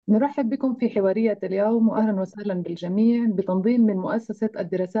نرحب بكم في حوارية اليوم وأهلا وسهلا بالجميع بتنظيم من مؤسسة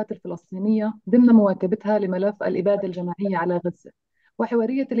الدراسات الفلسطينية ضمن مواكبتها لملف الإبادة الجماعية على غزة.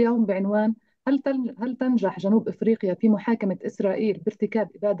 وحوارية اليوم بعنوان هل تنجح جنوب أفريقيا في محاكمة إسرائيل بارتكاب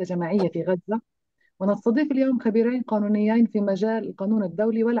إبادة جماعية في غزة؟ ونستضيف اليوم خبيرين قانونيين في مجال القانون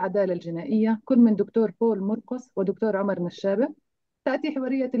الدولي والعدالة الجنائية، كل من دكتور بول مرقس ودكتور عمر نشابة. تأتي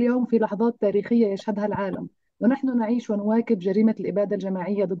حوارية اليوم في لحظات تاريخية يشهدها العالم، ونحن نعيش ونواكب جريمة الإبادة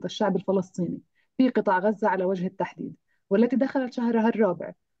الجماعية ضد الشعب الفلسطيني في قطاع غزة على وجه التحديد، والتي دخلت شهرها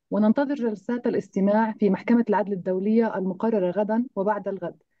الرابع. وننتظر جلسات الاستماع في محكمة العدل الدولية المقررة غدا وبعد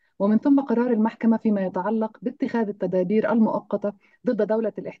الغد، ومن ثم قرار المحكمة فيما يتعلق باتخاذ التدابير المؤقتة ضد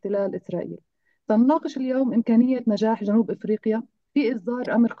دولة الاحتلال إسرائيل. سنناقش اليوم إمكانية نجاح جنوب أفريقيا في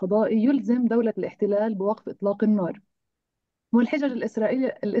إصدار أمر قضائي يلزم دولة الاحتلال بوقف إطلاق النار، والحجج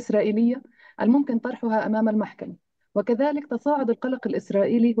الإسرائيلية الممكن طرحها أمام المحكمة، وكذلك تصاعد القلق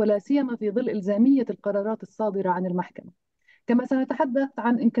الإسرائيلي ولا سيما في ظل إلزامية القرارات الصادرة عن المحكمة. كما سنتحدث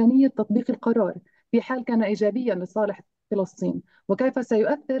عن إمكانية تطبيق القرار في حال كان إيجابيا لصالح فلسطين، وكيف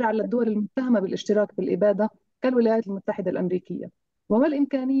سيؤثر على الدول المتهمة بالاشتراك في الإبادة كالولايات المتحدة الأمريكية، وما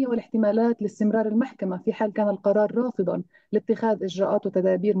الإمكانية والاحتمالات لاستمرار المحكمة في حال كان القرار رافضا لاتخاذ إجراءات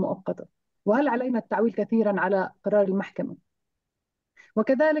وتدابير مؤقتة، وهل علينا التعويل كثيرا على قرار المحكمة،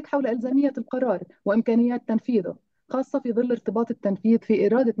 وكذلك حول إلزامية القرار وإمكانيات تنفيذه، خاصة في ظل ارتباط التنفيذ في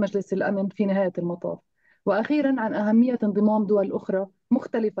إرادة مجلس الأمن في نهاية المطاف، وأخيرا عن أهمية انضمام دول أخرى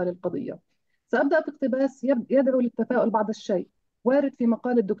مختلفة للقضية. سأبدأ باقتباس يدعو للتفاؤل بعض الشيء، وارد في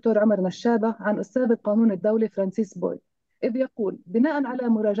مقال الدكتور عمر نشابة عن أستاذ القانون الدولي فرانسيس بوي، إذ يقول: بناء على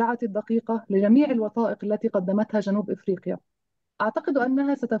مراجعة الدقيقة لجميع الوثائق التي قدمتها جنوب إفريقيا، أعتقد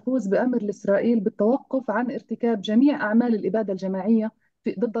أنها ستفوز بأمر لإسرائيل بالتوقف عن ارتكاب جميع أعمال الإبادة الجماعية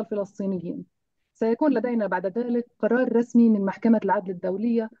ضد الفلسطينيين. سيكون لدينا بعد ذلك قرار رسمي من محكمة العدل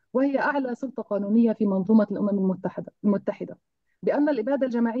الدولية، وهي أعلى سلطة قانونية في منظومة الأمم المتحدة، بأن الإبادة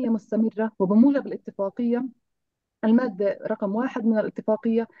الجماعية مستمرة، وبموجب الاتفاقية المادة رقم 1 من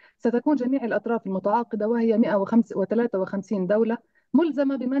الاتفاقية ستكون جميع الأطراف المتعاقدة، وهي 153 دولة،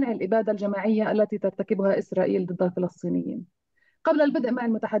 ملزمة بمنع الإبادة الجماعية التي ترتكبها إسرائيل ضد الفلسطينيين. قبل البدء مع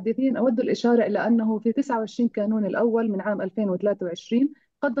المتحدثين، أود الإشارة إلى أنه في 29 كانون الأول من عام 2023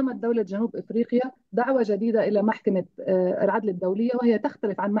 قدمت دولة جنوب إفريقيا دعوى جديدة إلى محكمة العدل الدولية، وهي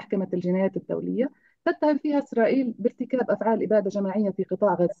تختلف عن محكمة الجنايات الدولية، تتهم فيها إسرائيل بارتكاب أفعال إبادة جماعية في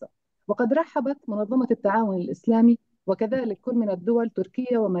قطاع غزة. وقد رحبت منظمة التعاون الإسلامي وكذلك كل من الدول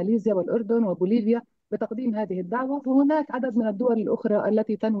تركيا وماليزيا والأردن وبوليفيا بتقديم هذه الدعوة، وهناك عدد من الدول الأخرى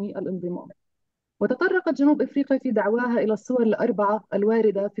التي تنوي الانضمام. وتطرقت جنوب أفريقيا في دعواها إلى الصور الأربعة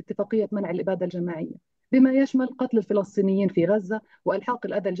الواردة في اتفاقية منع الإبادة الجماعية، بما يشمل قتل الفلسطينيين في غزة، وإلحاق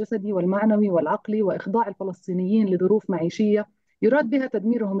الأذى الجسدي والمعنوي والعقلي، وإخضاع الفلسطينيين لظروف معيشية يراد بها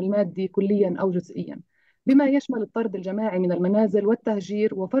تدميرهم المادي كليا أو جزئيا، بما يشمل الطرد الجماعي من المنازل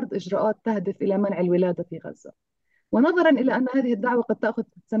والتهجير وفرض إجراءات تهدف إلى منع الولادة في غزة. ونظرا إلى أن هذه الدعوة قد تأخذ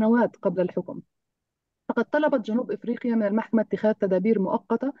سنوات قبل الحكم، فقد طلبت جنوب أفريقيا من المحكمة اتخاذ تدابير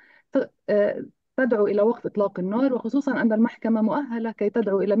مؤقتة تدعو إلى وقف إطلاق النار، وخصوصا أن المحكمة مؤهلة كي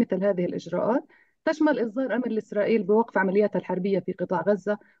تدعو إلى مثل هذه الإجراءات، تشمل إصدار أمر لإسرائيل بوقف عملياتها الحربية في قطاع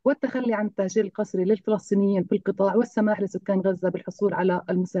غزة، والتخلي عن التهجير القسري للفلسطينيين في القطاع، والسماح لسكان غزة بالحصول على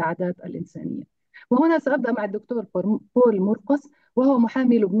المساعدات الإنسانية. وهنا سأبدأ مع الدكتور بول مرقس، وهو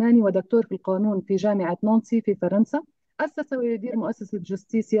محامي لبناني ودكتور في القانون في جامعة نانسي في فرنسا، أسس ويدير مؤسسة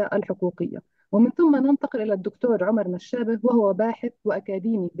جوستيسيا الحقوقية. ومن ثم ننتقل إلى الدكتور عمر نشابه، وهو باحث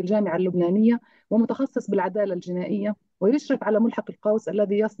وأكاديمي بالجامعة اللبنانية ومتخصص بالعدالة الجنائية، ويشرف على ملحق القوس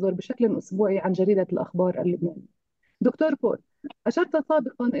الذي يصدر بشكل أسبوعي عن جريدة الأخبار اللبنانية. دكتور بول، أشرت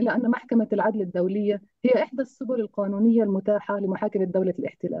سابقا إلى أن محكمة العدل الدولية هي إحدى السبل القانونية المتاحة لمحاكمة دولة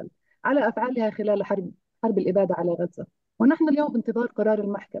الاحتلال على أفعالها خلال حرب الإبادة على غزة، ونحن اليوم بانتظار قرار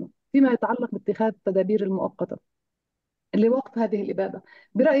المحكمة فيما يتعلق باتخاذ التدابير المؤقتة لوقف هذه الإبادة.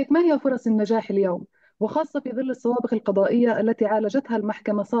 برأيك ما هي فرص النجاح اليوم، وخاصة في ظل السوابق القضائية التي عالجتها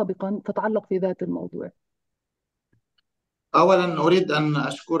المحكمة سابقا تتعلق في ذات الموضوع؟ أولا أريد أن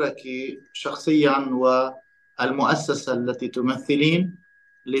أشكرك شخصيا والمؤسسة التي تمثلين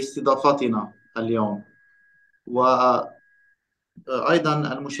لاستضافتنا اليوم، وأيضا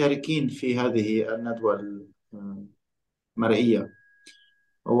المشاركين في هذه الندوة المرئية.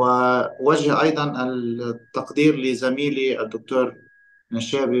 ووجه أيضا التقدير لزميلي الدكتور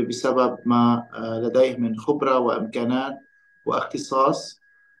نشابي بسبب ما لديه من خبرة وإمكانات واختصاص.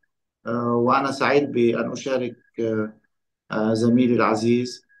 وأنا سعيد بأن أشارك زميلي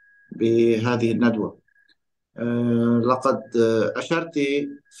العزيز بهذه الندوة. لقد أشرت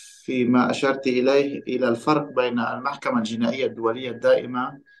فيما أشرت إليه إلى الفرق بين المحكمة الجنائية الدولية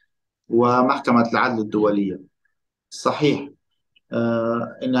الدائمة ومحكمة العدل الدولية. صحيح.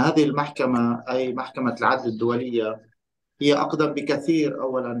 إن هذه المحكمة، أي محكمة العدل الدولية، هي أقدم بكثير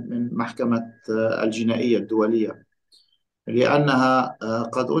أولا من محكمة الجنائية الدولية، لأنها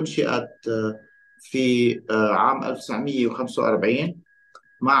قد أنشئت في عام 1945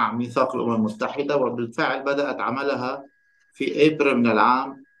 مع ميثاق الأمم المتحدة، وبالفعل بدأت عملها في أبريل من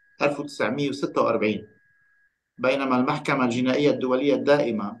العام 1946. بينما المحكمة الجنائية الدولية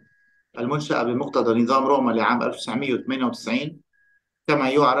الدائمة المنشأة بمقتضى نظام روما لعام 1998 كما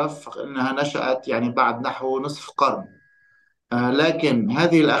يعرف، فإنها نشأت يعني بعد نحو نصف قرن. لكن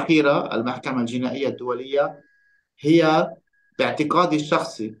هذه الأخيرة، المحكمة الجنائية الدولية، هي باعتقادي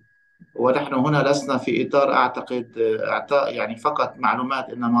الشخصي، ونحن هنا لسنا في إطار أعتقد إعطاء يعني فقط معلومات،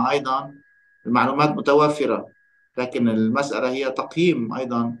 إنما أيضا المعلومات متوفرة، لكن المسألة هي تقييم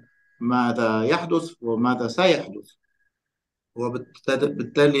أيضا ماذا يحدث وماذا سيحدث.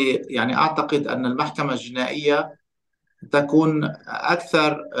 وبالتالي يعني أعتقد أن المحكمة الجنائية تكون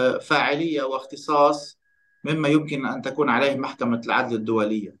أكثر فاعلية واختصاص مما يمكن أن تكون عليه محكمة العدل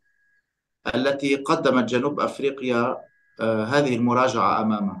الدولية التي قدمت جنوب أفريقيا هذه المراجعة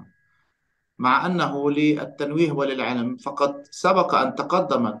أمامها. مع أنه للتنويه وللعلم فقد سبق أن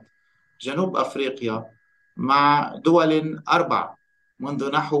تقدمت جنوب أفريقيا مع دول أربع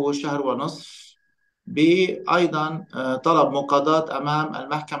منذ نحو شهر ونصف بأيضا طلب مقاضاة أمام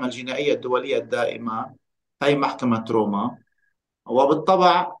المحكمة الجنائية الدولية الدائمة، أي محكمة روما.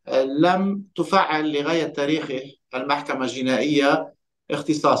 وبالطبع لم تفعل لغاية تاريخه المحكمة الجنائية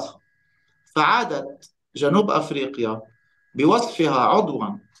اختصاصها، فعادت جنوب أفريقيا بوصفها عضوا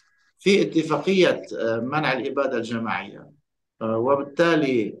في اتفاقية منع الإبادة الجماعية،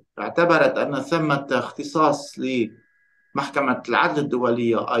 وبالتالي اعتبرت أن ثمة اختصاص لمحكمة العدل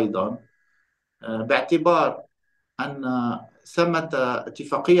الدولية أيضا، باعتبار أن ثمة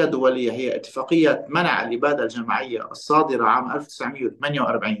اتفاقية دولية هي اتفاقية منع الإبادة الجماعية الصادرة عام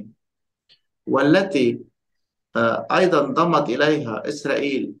 1948، والتي أيضا انضمت إليها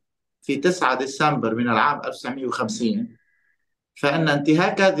إسرائيل في 9 ديسمبر من العام 1950. فإن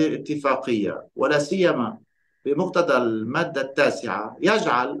انتهاك هذه الاتفاقية ولا سيما بمقتضى المادة التاسعة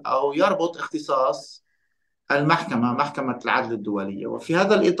يجعل أو يربط اختصاص المحكمة، محكمة العدل الدولية. وفي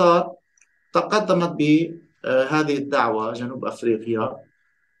هذا الإطار تقدمت بهذه الدعوة جنوب أفريقيا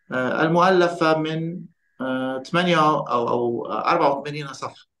المؤلفة من 8 أو 84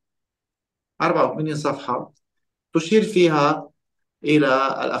 صفحة، 84 صفحة تشير فيها إلى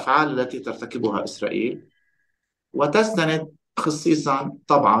الأفعال التي ترتكبها إسرائيل، وتستند خصيصا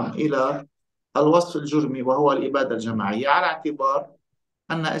طبعا إلى الوصف الجرمي وهو الإبادة الجماعية، على اعتبار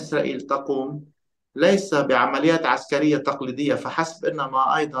أن إسرائيل تقوم ليس بعمليات عسكرية تقليدية فحسب،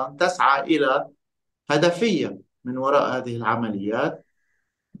 إنما أيضا تسعى إلى هدفية من وراء هذه العمليات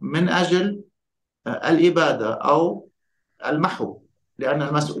من أجل الإبادة أو المحو. لأن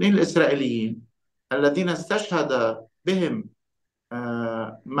المسؤولين الإسرائيليين الذين استشهد بهم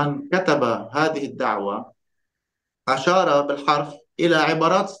من كتب هذه الدعوة أشار بالحرف إلى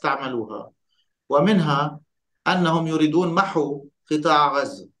عبارات استعملوها، ومنها أنهم يريدون محو قطاع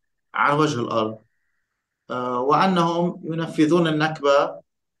غزة عن وجه الأرض، وأنهم ينفذون النكبة،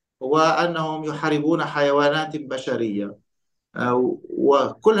 وأنهم يحاربون حيوانات بشرية.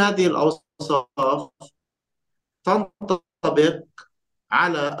 وكل هذه الأوصاف تنطبق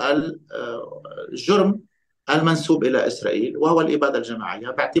على الجرم المنسوب إلى إسرائيل وهو الإبادة الجماعية،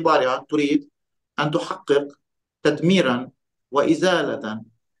 باعتبارها تريد أن تحقق تدميرا وإزالة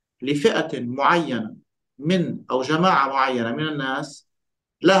لفئة معينة من أو جماعة معينة من الناس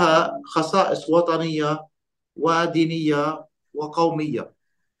لها خصائص وطنية ودينية وقومية،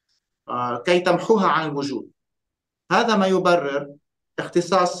 كي تمحوها عن الوجود. هذا ما يبرر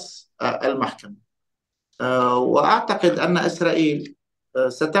اختصاص المحكمة. وأعتقد أن إسرائيل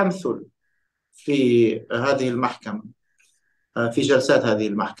ستمثل في هذه المحكمة، في جلسات هذه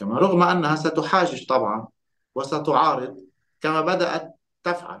المحكمة، رغم أنها ستحاجج طبعا وستعارض كما بدأت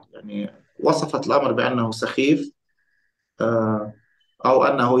تفعل. يعني وصفت الأمر بأنه سخيف، أو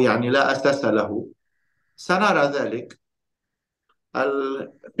أنه يعني لا أساس له. سنرى ذلك.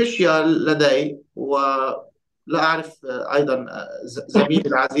 الفيشيا لدي، ولا أعرف أيضا زميلي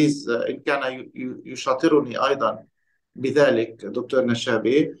العزيز إن كان يشاطرني أيضا بذلك دكتور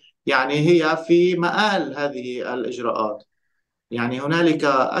نشابي، يعني هي في مآل هذه الإجراءات. يعني هنالك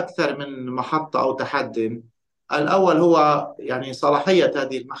أكثر من محطة أو تحد. الأول هو يعني صلاحية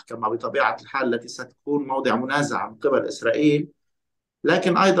هذه المحكمة بطبيعة الحال التي ستكون موضع منازعة من قبل إسرائيل،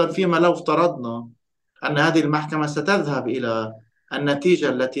 لكن أيضا فيما لو افترضنا أن هذه المحكمة ستذهب إلى النتيجة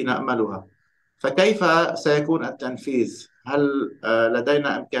التي نأملها، فكيف سيكون التنفيذ؟ هل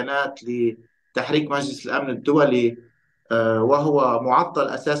لدينا إمكانات لتحريك مجلس الأمن الدولي وهو معطل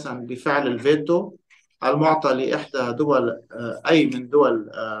أساسا بفعل الفيتو المعطى لإحدى دول أي من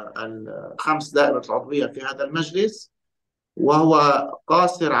دول الخمس دائرة العضوية في هذا المجلس، وهو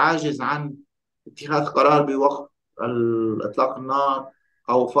قاصر عاجز عن اتخاذ قرار بوقف إطلاق النار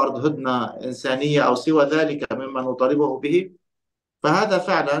أو فرض هدنة إنسانية أو سوى ذلك مما نطالبه به. فهذا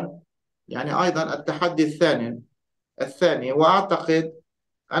فعلا يعني أيضا التحدي الثاني. وأعتقد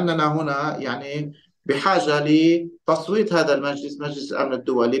أننا هنا يعني بحاجة لتصويت هذا المجلس، مجلس الأمن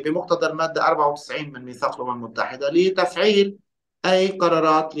الدولي، بمقتضى المادة 94 من ميثاق الأمم المتحدة لتفعيل أي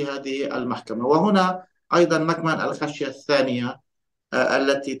قرارات لهذه المحكمة. وهنا أيضا مكمن الخشية الثانية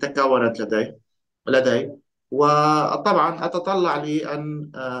التي تكونت لدي. وطبعا أتطلع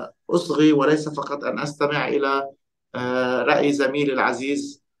لأن أصغي وليس فقط أن أستمع إلى رأي زميلي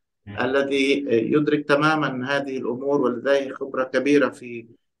العزيز الذي يدرك تماما هذه الأمور ولديه خبرة كبيرة في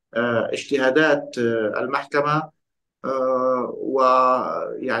اجتهادات المحكمة.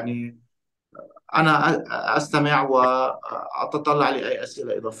 ويعني أنا أستمع وأتطلع لأي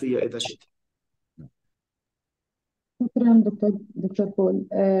أسئلة إضافية إذا شئت. شكرا دكتور بول.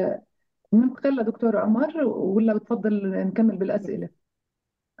 ننتقل لدكتور عمر، ولا بتفضل نكمل بالأسئلة؟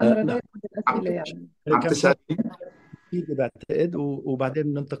 أنا لا، لدي بعض الأسئلة يعني. عم كم سؤال تسألني؟ جديد بعتقد،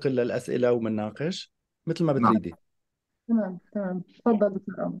 وبعدين ننتقل للأسئلة ومنناقش مثل ما نعم. بتريدي. تمام تمام، تفضل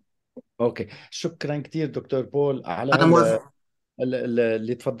دكتور عمر. اوكي، شكرا كثير دكتور بول على أنا موافق.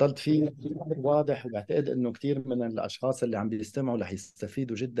 اللي تفضلت فيه. واضح، وبعتقد انه كثير من الاشخاص اللي عم بيستمعوا رح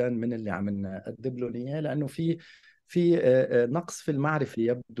يستفيدوا جدا من اللي عم نقدم لهم اياه، لانه في نقص في المعرفة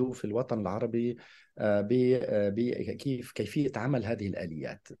يبدو في الوطن العربي كيفية عمل هذه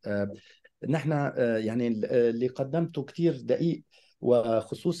الآليات. نحن يعني اللي قدمته كثير دقيق،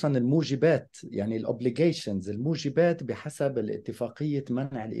 وخصوصا الموجبات، يعني الاوبليجيشنز، الموجبات بحسب الاتفاقية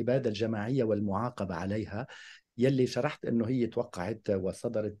منع الإبادة الجماعية والمعاقبة عليها، يلي شرحت انه هي توقعت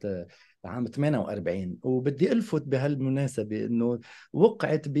وصدرت عام 48. وبدي الفت بهالمناسبة انه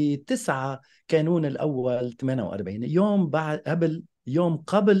وقعت بتسعة كانون الاول 48، يوم بعد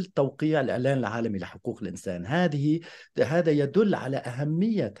قبل توقيع الإعلان العالمي لحقوق الإنسان. هذا يدل على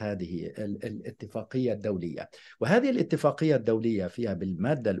أهمية هذه الاتفاقية الدولية. وهذه الاتفاقية الدولية فيها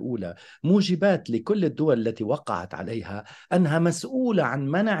بالمادة الأولى موجبات لكل الدول التي وقعت عليها أنها مسؤولة عن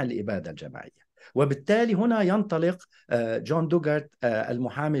منع الإبادة الجماعية. وبالتالي هنا ينطلق جون دوغارت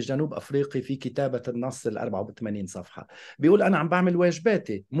المحامي جنوب أفريقي في كتابة النص 84 صفحة، بيقول أنا عم بعمل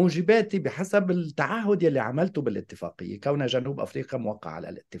واجباتي، موجباتي بحسب التعهد يلي عملته بالاتفاقية، كون جنوب أفريقيا موقع على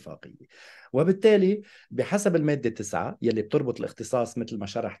الاتفاقية. وبالتالي بحسب المادة 9 يلي بتربط الاختصاص مثل ما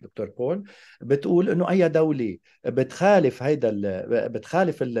شرح دكتور بول، بتقول أنه أي دولة بتخالف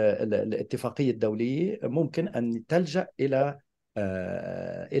الاتفاقية الدولية ممكن أن تلجأ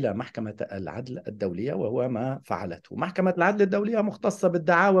إلى محكمة العدل الدولية، وهو ما فعلته. محكمة العدل الدولية مختصة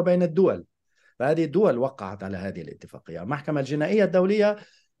بالدعاوى بين الدول، فهذه الدول وقعت على هذه الاتفاقية. المحكمة الجنائية الدولية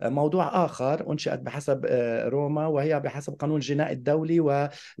موضوع آخر، أنشئت بحسب روما، وهي بحسب قانون الجنائي الدولي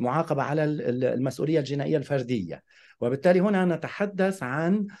ومعاقبة على المسؤولية الجنائية الفردية. وبالتالي هنا نتحدث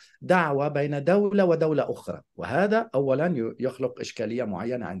عن دعوة بين دولة ودولة أخرى، وهذا أولا يخلق إشكالية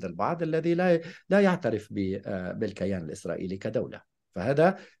معينة عند البعض الذي لا يعترف بالكيان الإسرائيلي كدولة.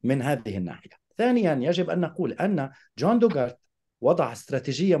 فهذا من هذه الناحية. ثانيا، يجب أن نقول أن جون دوغارت وضع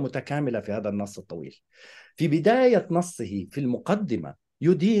استراتيجية متكاملة في هذا النص الطويل. في بداية نصه في المقدمة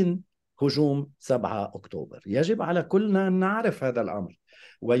يدين هجوم 7 أكتوبر. يجب على كلنا أن نعرف هذا الأمر،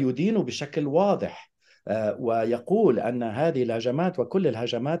 ويدين بشكل واضح، ويقول أن هذه الهجمات وكل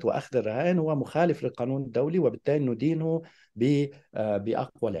الهجمات وأخذ الرهائن هو مخالف للقانون الدولي، وبالتالي ندينه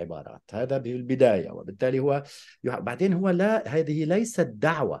بأقوى العبارات. هذا بالبداية. وبالتالي بعدين لا، هذه ليست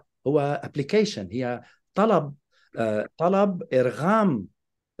دعوة، هو application، هي طلب إرغام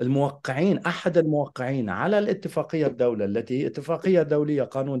الموقعين، أحد الموقعين على الاتفاقية الدولة التي اتفاقية دولية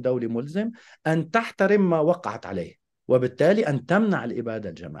قانون دولي ملزم، أن تحترم ما وقعت عليه، وبالتالي أن تمنع الإبادة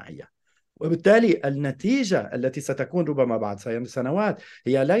الجماعية. وبالتالي النتيجة التي ستكون ربما بعد سنوات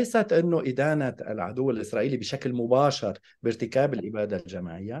هي ليست أنه إدانة العدو الإسرائيلي بشكل مباشر بارتكاب الإبادة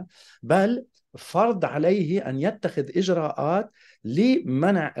الجماعية، بل فرض عليه أن يتخذ إجراءات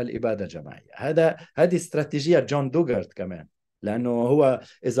لمنع الإبادة الجماعية. هذه استراتيجية جون دوغارت كمان، لأنه هو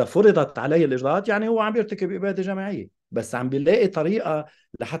إذا فرضت عليه الإجراءات يعني هو عم يرتكب إبادة جماعية، بس عم بيلاقي طريقة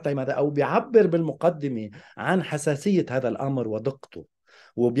لحتى ماذا، أو بيعبر بالمقدمة عن حساسية هذا الأمر ودقته،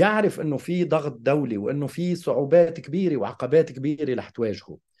 وبيعرف انه في ضغط دولي وانه في صعوبات كبيره وعقبات كبيره رح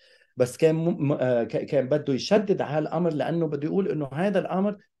تواجهه. بس كان بده يشدد على الامر، لانه بده يقول انه هذا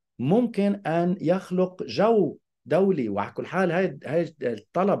الامر ممكن ان يخلق جو دولي. وعلى كل حال هاي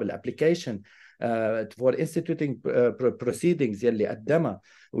الطلب الابليكيشن فور انستيتيوتنج بروسيدنجز يلي قدمها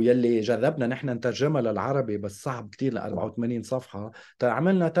ويلي جربنا نحن نترجمها للعربي، بس صعب كتير ل 84 صفحة.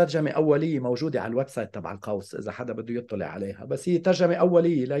 عملنا ترجمة أولية موجودة على الويب سايت تبع القوس إذا حدا بده يطلع عليها، بس هي ترجمة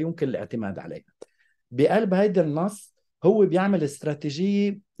أولية لا يمكن الاعتماد عليها. بقلب هيدا النص هو بيعمل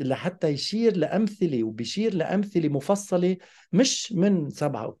استراتيجية لحتى يشير لأمثلة، وبيشير لأمثلة مفصلة مش من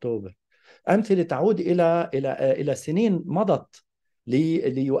 7 أكتوبر، أمثلة تعود إلى سنين مضت،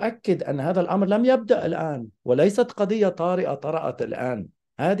 ليؤكد أن هذا الأمر لم يبدأ الآن، وليست قضية طارئة طرأت الآن.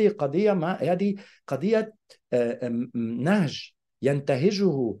 هذه قضية نهج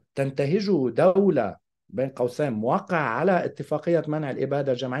تنتهجه دولة بين قوسين موقعة على اتفاقية منع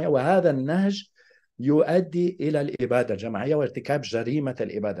الإبادة الجماعية، وهذا النهج يؤدي إلى الإبادة الجماعية وارتكاب جريمة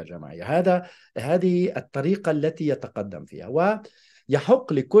الإبادة الجماعية. هذه الطريقة التي يتقدم فيها.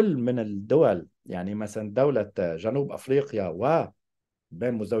 ويحق لكل من الدول، يعني مثلا دولة جنوب أفريقيا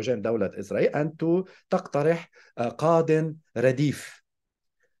وبين مزدوجين دولة إسرائيل، أن تقترح قاض رديف،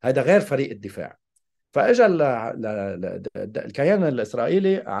 هذا غير فريق الدفاع. فاجى الكيان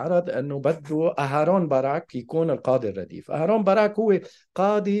الاسرائيلي عرض انه بده اهارون باراك يكون القاضي الرديف. اهارون باراك هو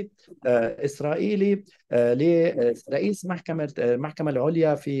قاضي اسرائيلي لرئيس المحكمة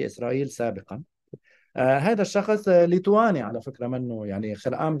العليا في اسرائيل سابقا. هذا الشخص ليتواني على فكرة، منه يعني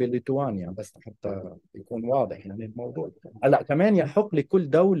خلقان بليتوانيا، بس حتى يكون واضح يعني الموضوع. هلا كمان يحق لكل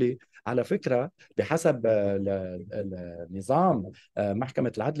دولة على فكرة بحسب النظام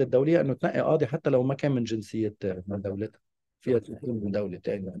محكمة العدل الدولية انه تنقي قاضي حتى لو ما كان من جنسية من دولتها، فيها تكون من دولة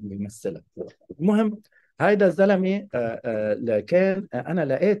ثانية يمثلها. المهم هيدا الزلمة كان أنا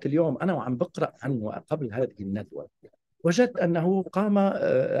لقيت اليوم أنا وعم بقرأ عنه قبل هذه الندوة، وجدت أنه قام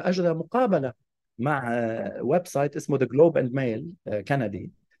أجرى مقابلة مع ويب سايت اسمه The Globe and Mail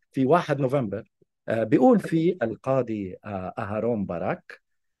كندي في 1 نوفمبر. بيقول في القاضي أهارون باراك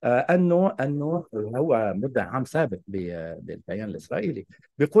أنه هو مدعي عام سابق بالكيان الإسرائيلي،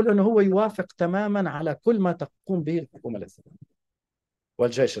 بيقول أنه هو يوافق تماما على كل ما تقوم به الحكومة الإسرائيلية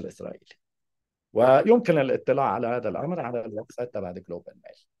والجيش الإسرائيلي، ويمكن الاطلاع على هذا الأمر على الويب سايت تبع The Globe and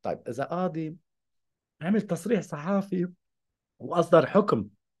Mail. طيب إذا قاضي عمل تصريح صحافي واصدر حكم،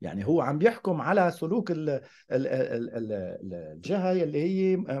 يعني هو عم بيحكم على سلوك الجهه اللي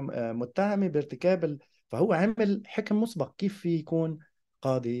هي متهمه بارتكاب فهو عمل حكم مسبق، كيف في يكون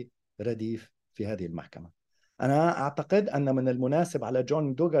قاضي رديف في هذه المحكمه؟ انا اعتقد ان من المناسب على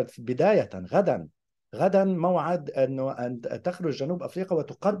جون دوغارد بدايه غدا موعد انه ان تخرج جنوب افريقيا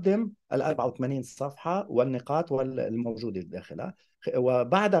وتقدم ال 84 صفحه والنقاط الموجوده داخلها،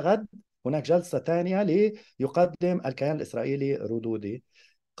 وبعد غد هناك جلسه ثانيه ليقدم الكيان الاسرائيلي ردودي.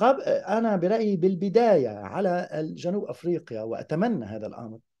 أنا برأيي بالبداية على جنوب أفريقيا، وأتمنى هذا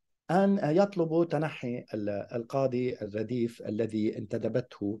الأمر، أن يطلبوا تنحي القاضي الرديف الذي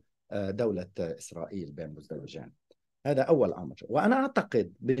انتدبته دولة إسرائيل بين مزدوجين. هذا أول أمر. وأنا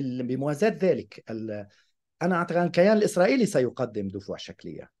أعتقد بموازاة ذلك أنا أعتقد أن الكيان الإسرائيلي سيقدم دفوع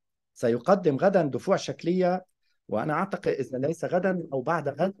شكلية، سيقدم غدا دفوع شكلية. وأنا أعتقد إذا ليس غدا أو بعد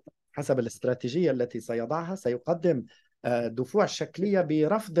غد حسب الاستراتيجية التي سيضعها، سيقدم دفوع شكلية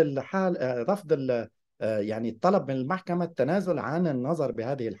برفض الحال، يعني الطلب من المحكمة التنازل عن النظر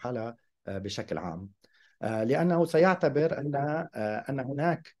بهذه الحالة بشكل عام، لأنه سيعتبر أن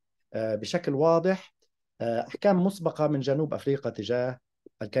هناك بشكل واضح أحكام مسبقة من جنوب أفريقيا تجاه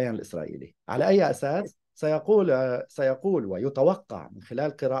الكيان الإسرائيلي. على أي أساس؟ سيقول ويتوقع من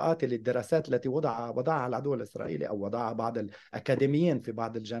خلال قراءات للدراسات التي وضعها العدو الإسرائيلي أو وضعها بعض الأكاديميين في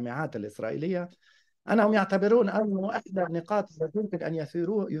بعض الجامعات الإسرائيلية، أنهم يعتبرون أن إحدى النقاط التي يمكن أن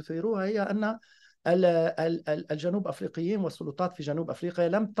يثيروها هي أن الجنوب أفريقيين والسلطات في جنوب أفريقيا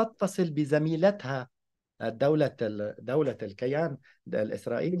لم تتصل بزميلتها دولة الكيان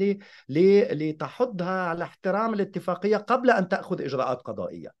الإسرائيلي لتحضها على احترام الاتفاقية قبل أن تأخذ إجراءات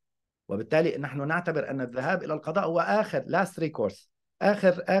قضائية. وبالتالي نحن نعتبر أن الذهاب إلى القضاء هو آخر last recourse،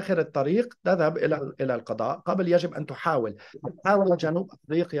 آخر الطريق تذهب إلى القضاء. قبل يجب أن تحاول جنوب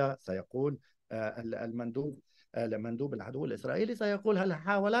أفريقيا، سيقول المندوب العدو الإسرائيلي سيقول هل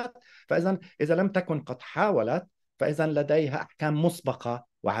حاولت؟ إذا لم تكن قد حاولت فإذا لديها أحكام مسبقة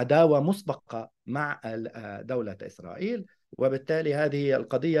وعداوة مسبقة مع دولة إسرائيل. وبالتالي هذه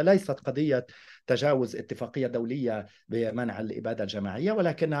القضية ليست قضية تجاوز اتفاقية دولية بمنع الإبادة الجماعية،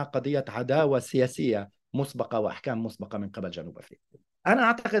 ولكنها قضية عداوة سياسية مسبقة وأحكام مسبقة من قبل جنوب أفريقيا. أنا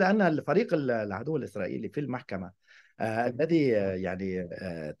أعتقد أن الفريق العدو الإسرائيلي في المحكمة الذي يعني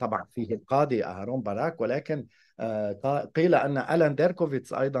طبعا فيه القاضي أهارون باراك، ولكن قيل أن ألان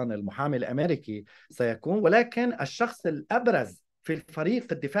ديركوفيتس أيضا المحامي الأمريكي سيكون، ولكن الشخص الأبرز في الفريق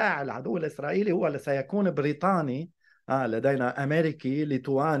الدفاع العدو الإسرائيلي هو سيكون بريطاني. لدينا أمريكي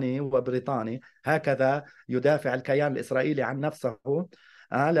ليتواني وبريطاني، هكذا يدافع الكيان الإسرائيلي عن نفسه.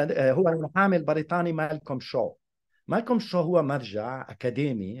 هو المحامي البريطاني مالكوم شو. مالكوم شو هو مرجع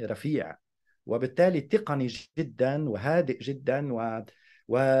أكاديمي رفيع، وبالتالي تقني جدا وهادئ جدا،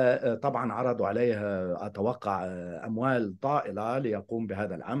 وطبعا عرضوا عليه أتوقع أموال طائلة ليقوم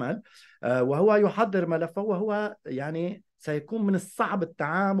بهذا العمل، وهو يحضر ملفه، وهو يعني سيكون من الصعب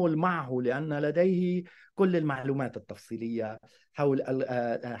التعامل معه لأن لديه كل المعلومات التفصيلية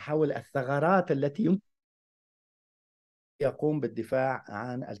حول الثغرات التي يمكن يقوم بالدفاع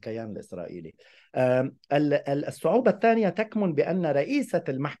عن الكيان الإسرائيلي. الصعوبة الثانية تكمن بأن رئيسة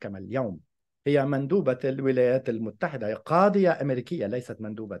المحكمة اليوم هي مندوبة الولايات المتحدة، هي قاضية أمريكية، ليست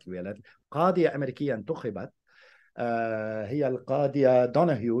مندوبة الولايات، قاضية أمريكية انتخبت، هي القاضية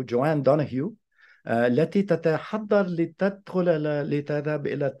جوان دونهيو، التي تتحضر لتذهب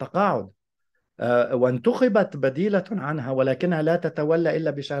إلى التقاعد، وانتخبت بديلة عنها، ولكنها لا تتولى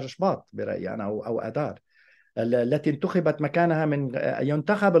إلا بشهر شباط برأيي أنا أو آذار، التي انتخبت مكانها من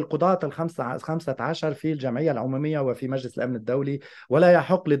ينتخب القضاة 15 في الجمعية العمومية وفي مجلس الأمن الدولي، ولا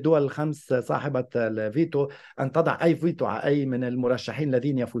يحق للدول الخمس صاحبة الفيتو أن تضع أي فيتو على أي من المرشحين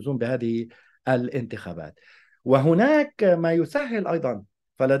الذين يفوزون بهذه الانتخابات. وهناك ما يسهل أيضا،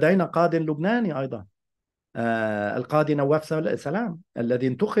 فلدينا قاض لبناني أيضا، القاضي نواف سلام، الذي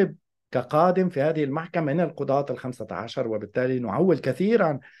انتخب كقادم في هذه المحكمة من القضاة 15، وبالتالي نعول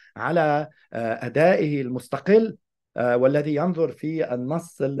كثيرا على أدائه المستقل، والذي ينظر في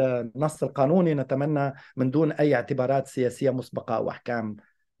النص القانوني، نتمنى من دون أي اعتبارات سياسية مسبقة أو أحكام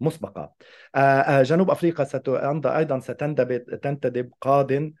مسبقة. جنوب أفريقيا أيضا ستنتدب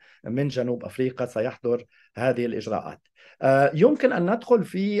قاض من جنوب أفريقيا سيحضر هذه الإجراءات. يمكن أن ندخل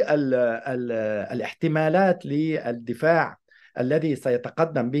في الاحتمالات للدفاع الذي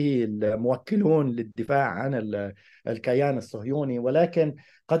سيتقدم به الموكلون للدفاع عن الكيان الصهيوني، ولكن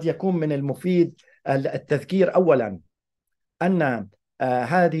قد يكون من المفيد التذكير أولا أن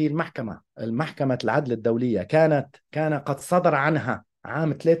هذه المحكمة العدل الدولية كان قد صدر عنها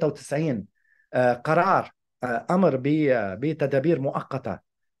عام 93 قرار أمر بتدابير مؤقتة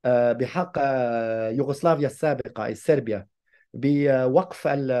بحق يوغوسلافيا السابقة أي صربيا،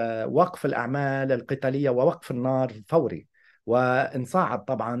 وقف الأعمال القتالية ووقف النار فوري، وانصاعد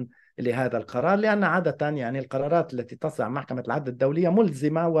طبعا لهذا القرار، لأن عادة يعني القرارات التي تصدر عن محكمة العدل الدولية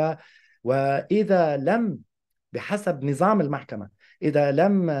ملزمة، وإذا لم بحسب نظام المحكمة إذا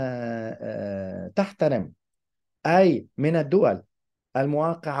لم تحترم أي من الدول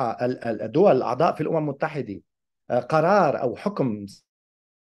المواقعة، الدول الأعضاء في الأمم المتحدة، قرار أو حكم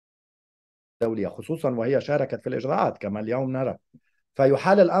دولية، خصوصا وهي شاركت في الإجراءات كما اليوم نرى،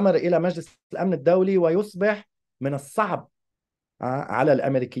 فيحال الأمر إلى مجلس الأمن الدولي، ويصبح من الصعب على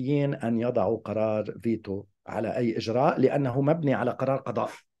الأمريكيين أن يضعوا قرار فيتو على أي إجراء لأنه مبني على قرار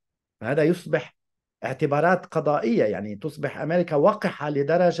قضائي. فهذا يصبح اعتبارات قضائية، يعني تصبح أمريكا وقحة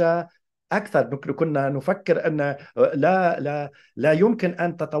لدرجة أكثر. كنا نفكر أن لا يمكن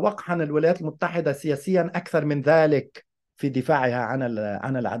أن تتوقحن الولايات المتحدة سياسيا أكثر من ذلك في دفاعها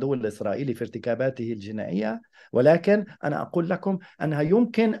عن العدو الإسرائيلي في ارتكاباته الجنائية، ولكن أنا أقول لكم أنها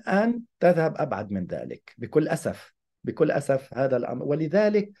يمكن أن تذهب أبعد من ذلك بكل أسف، بكل أسف هذا الأمر،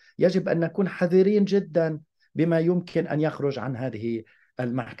 ولذلك يجب أن نكون حذرين جدا بما يمكن أن يخرج عن هذه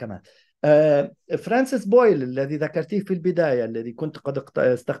المحكمة. فرانسيس بويل الذي ذكرتيه في البداية، الذي كنت قد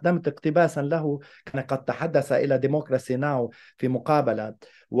استخدمت اقتباسا له، كان قد تحدث إلى ديموكراسي ناو في مقابلة،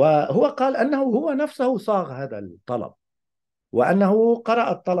 وهو قال أنه هو نفسه صاغ هذا الطلب، وأنه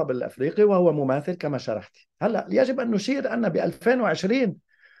قرأ الطلب الأفريقي وهو مماثل كما شرحت. هلأ يجب أن نشير أن ب 2020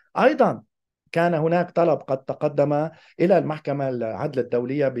 أيضا كان هناك طلب قد تقدم إلى المحكمة العدل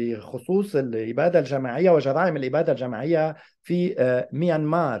الدولية بخصوص الإبادة الجماعية وجرائم الإبادة الجماعية في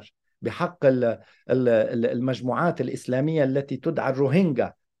ميانمار بحق المجموعات الإسلامية التي تدعى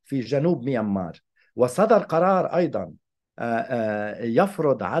الروهينجا في جنوب ميانمار، وصدر قرار أيضا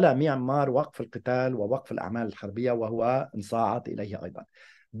يفرض على ميانمار وقف القتال ووقف الأعمال الحربية، وهو انصاعت إليه أيضا.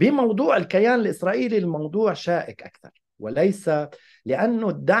 بموضوع الكيان الإسرائيلي الموضوع شائك أكثر، وليس لأنه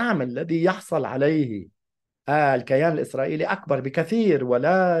الدعم الذي يحصل عليه الكيان الإسرائيلي أكبر بكثير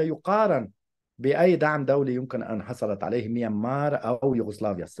ولا يقارن بأي دعم دولي يمكن أن حصلت عليه ميانمار أو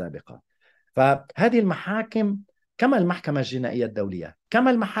يوغوسلافيا السابقة. فهذه المحاكم كما المحكمة الجنائية الدولية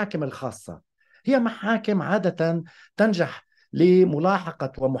كما المحاكم الخاصة هي محاكم عادة تنجح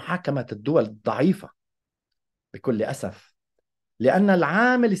لملاحقة ومحاكمة الدول الضعيفة بكل أسف، لأن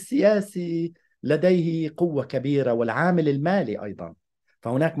العامل السياسي لديه قوة كبيرة والعامل المالي أيضا.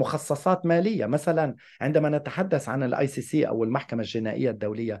 فهناك مخصصات مالية. مثلا عندما نتحدث عن الاي سي سي أو المحكمة الجنائية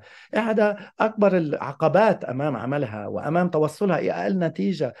الدولية، إحدى أكبر العقبات أمام عملها وأمام توصلها إلى أقل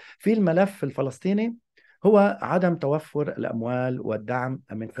نتيجة في الملف الفلسطيني هو عدم توفر الأموال والدعم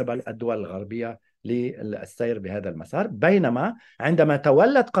من قبل الدول الغربية للسير بهذا المسار. بينما عندما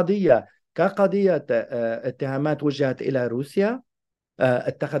تولت قضية كقضية اتهامات وجهت إلى روسيا،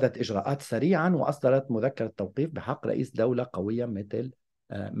 اتخذت إجراءات سريعا وأصدرت مذكرة توقيف بحق رئيس دولة قوية مثل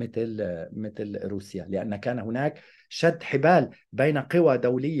روسيا، لأن كان هناك شد حبال بين قوى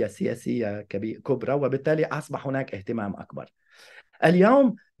دولية سياسية كبرى، وبالتالي أصبح هناك اهتمام أكبر.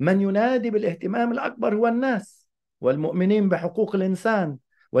 اليوم من ينادي بالاهتمام الأكبر هو الناس والمؤمنين بحقوق الإنسان،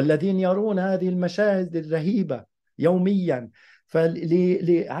 والذين يرون هذه المشاهد الرهيبة يوميا.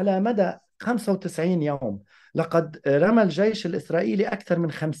 على مدى 95 يوم لقد رمى الجيش الإسرائيلي أكثر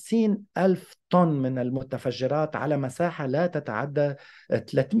من 50 ألف طن من المتفجرات على مساحة لا تتعدى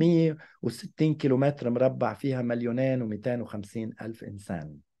 360 كيلومتر مربع، فيها 2,250,000 ألف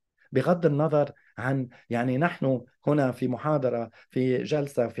إنسان. بغض النظر عن، يعني نحن هنا في محاضرة، في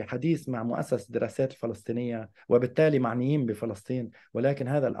جلسة، في حديث مع مؤسسة الدراسات الفلسطينية وبالتالي معنيين بفلسطين، ولكن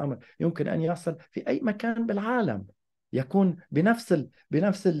هذا الأمر يمكن أن يصل في أي مكان بالعالم، يكون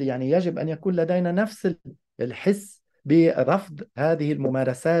يعني يجب أن يكون لدينا نفس الحس برفض هذه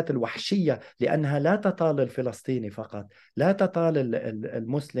الممارسات الوحشية، لأنها لا تطال الفلسطيني فقط، لا تطال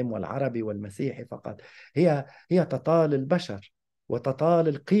المسلم والعربي والمسيحي فقط، هي تطال البشر وتطال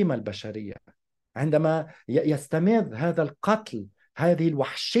القيمة البشرية. عندما يستمر هذا القتل، هذه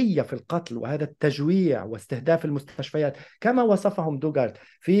الوحشية في القتل وهذا التجويع واستهداف المستشفيات كما وصفهم دوغارد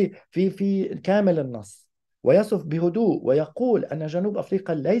في كامل النص، ويصف بهدوء ويقول أن جنوب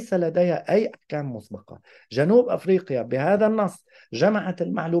أفريقيا ليس لديها أي أحكام مسبقة. جنوب أفريقيا بهذا النص جمعت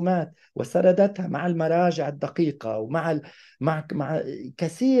المعلومات وسردتها مع المراجع الدقيقة مع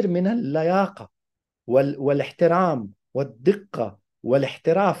كثير من اللياقة والاحترام والدقة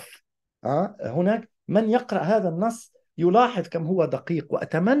والاحتراف. هناك من يقرأ هذا النص يلاحظ كم هو دقيق،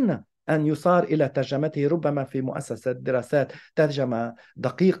 وأتمنى أن يصار إلى ترجمته ربما في مؤسسة دراسات ترجمة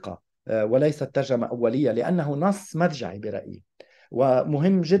دقيقة وليست ترجمة أولية، لأنه نص مرجعي برأيي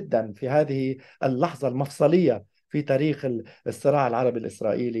ومهم جدا في هذه اللحظة المفصلية في تاريخ الصراع العربي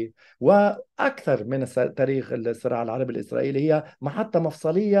الإسرائيلي. وأكثر من تاريخ الصراع العربي الإسرائيلي، هي محطة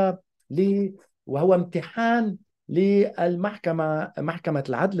مفصلية وهو امتحان للمحكمة، محكمة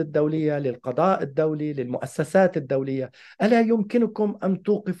العدل الدولية، للقضاء الدولي، للمؤسسات الدولية. ألا يمكنكم أن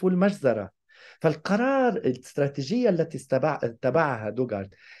توقفوا المجزرة؟ فالقرار، الاستراتيجية التي اتبعها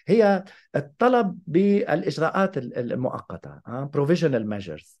دوغارد هي الطلب بالإجراءات المؤقتة provisional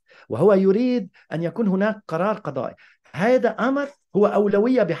measures، وهو يريد أن يكون هناك قرار قضائي. هذا أمر هو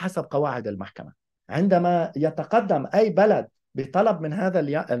أولوية بحسب قواعد المحكمة. عندما يتقدم أي بلد بطلب من هذا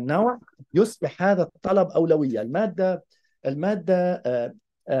النوع يصبح هذا الطلب أولوية. المادة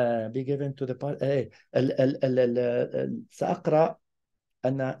be given to the سأقرأ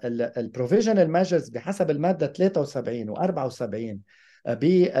أن البروفيجنال ميجرز بحسب المادة 73 و 74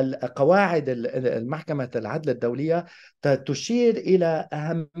 بقواعد المحكمة العدل الدولية تشير إلى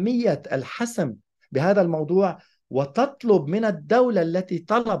أهمية الحسم بهذا الموضوع، وتطلب من الدولة التي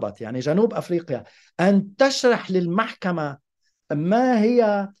طلبت، يعني جنوب أفريقيا، أن تشرح للمحكمة ما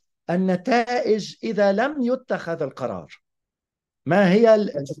هي النتائج إذا لم يتخذ القرار. ما هي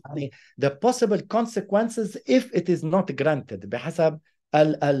يعني the possible consequences if it is not granted بحسب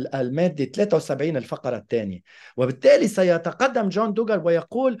المادة 73 الفقرة الثانية. وبالتالي سيتقدم جون دوغر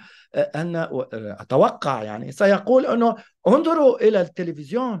ويقول أن، أتوقع يعني سيقول أنه انظروا إلى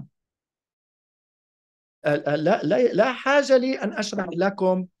التلفزيون، لا حاجة لي أن أشرح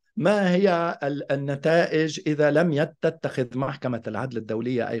لكم ما هي النتائج إذا لم تتخذ محكمة العدل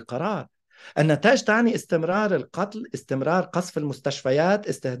الدولية أي قرار. النتائج تعني استمرار القتل، استمرار قصف المستشفيات،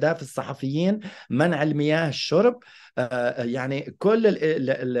 استهداف الصحفيين، منع المياه الشرب، يعني كل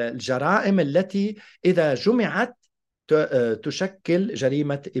الجرائم التي إذا جمعت تشكل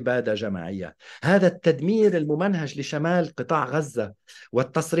جريمة إبادة جماعية. هذا التدمير الممنهج لشمال قطاع غزة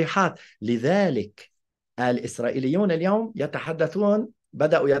والتصريحات. لذلك الإسرائيليون اليوم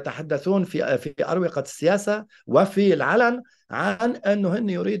بدأوا يتحدثون في أروقة السياسة وفي العلن عن أنه هن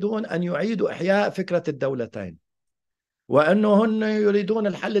يريدون أن يعيدوا إحياء فكرة الدولتين، وأنه هن يريدون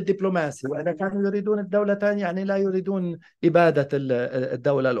الحل الدبلوماسي، وإذا كانوا يريدون الدولتين يعني لا يريدون إبادة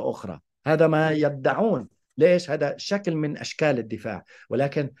الدولة الأخرى. هذا ما يدعون. ليش؟ هذا شكل من أشكال الدفاع،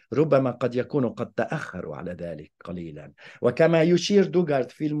 ولكن ربما قد يكونوا قد تأخروا على ذلك قليلا. وكما يشير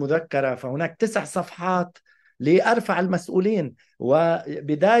دوغارد في المذكرة، فهناك 9 صفحات لأرفع المسؤولين،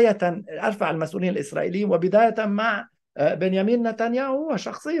 وبداية أرفع المسؤولين الإسرائيليين، وبداية مع بنيامين نتنياهو هو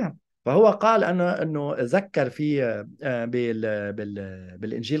شخصيا. فهو قال أنه ذكر في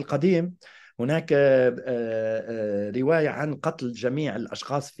بالإنجيل القديم هناك رواية عن قتل جميع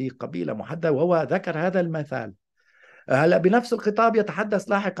الأشخاص في قبيلة محددة، وهو ذكر هذا المثال. هلا بنفس الخطاب يتحدث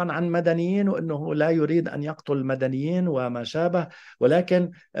لاحقا عن مدنيين، وانه لا يريد ان يقتل المدنيين وما شابه،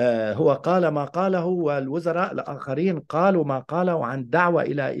 ولكن هو قال ما قاله، والوزراء الاخرين قالوا ما قالوا عن دعوه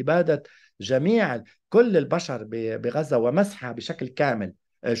الى اباده جميع كل البشر بغزه ومسحها بشكل كامل.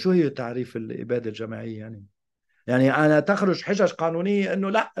 شو هي تعريف الاباده الجماعيه يعني؟ يعني أنا تخرج حجج قانونية أنه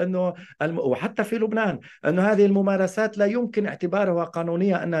لا، أنه وحتى في لبنان أنه هذه الممارسات لا يمكن اعتبارها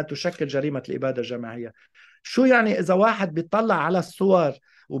قانونية أنها تشكل جريمة الإبادة الجماعية. شو يعني إذا واحد بيطلع على الصور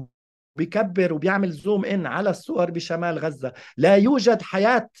وبيكبر وبيعمل زوم إن على الصور بشمال غزة، لا يوجد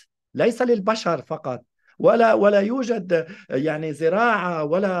حياة، ليس للبشر فقط، ولا يوجد يعني زراعة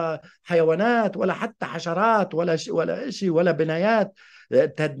ولا حيوانات ولا حتى حشرات ولا شيء ولا بنايات،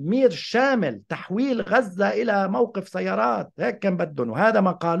 تدمير شامل، تحويل غزة إلى موقف سيارات، هيك كان بدهم، وهذا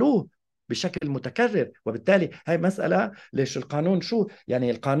ما قالوه بشكل متكرر. وبالتالي هاي مسألة ليش القانون شو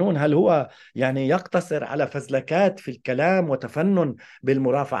يعني؟ القانون هل هو يعني يقتصر على فزلكات في الكلام وتفنن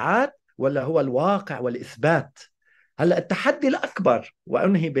بالمرافعات، ولا هو الواقع والإثبات؟ هلا التحدي الأكبر،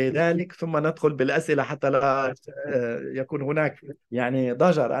 وأنهي بذلك ثم ندخل بالأسئلة حتى لا يكون هناك يعني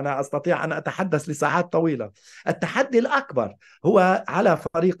ضجر، أنا أستطيع أن أتحدث لساعات طويلة. التحدي الأكبر هو على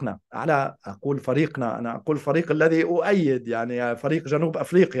فريقنا، أقول فريقنا، أنا أقول فريق الذي أؤيد، يعني فريق جنوب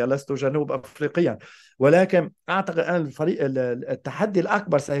أفريقيا، لست جنوب أفريقيا، ولكن أعتقد أن التحدي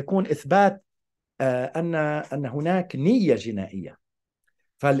الأكبر سيكون إثبات أن هناك نية جنائية.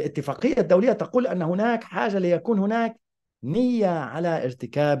 فالاتفاقية الدولية تقول أن هناك حاجة ليكون هناك نية على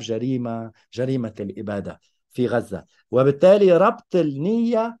ارتكاب جريمة الإبادة في غزة، وبالتالي ربط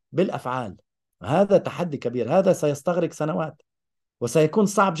النية بالأفعال. هذا تحدي كبير، هذا سيستغرق سنوات وسيكون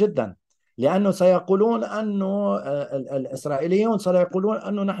صعب جدا، لأنه سيقولون أنه الإسرائيليون سيقولون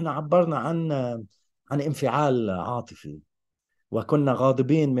أنه نحن عبرنا عن انفعال عاطفي، وكنا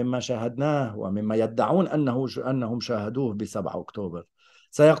غاضبين مما شاهدناه ومما يدعون أنهم شاهدوه ب7 أكتوبر.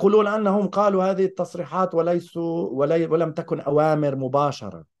 سيقولون أنهم قالوا هذه التصريحات ولم تكن أوامر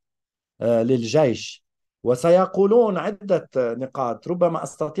مباشرة للجيش. وسيقولون عدة نقاط، ربما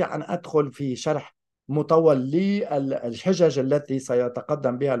أستطيع أن أدخل في شرح مطول للحجج التي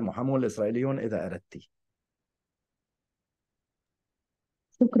سيتقدم بها المحامون الإسرائيليون إذا أردت.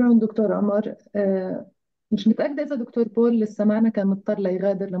 شكرا دكتور عمر. مش متأكدة إذا دكتور بول لسه معنا، كان مضطر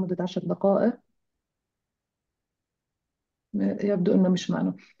ليغادر لمدة 10 دقائق. يبدو أنه مش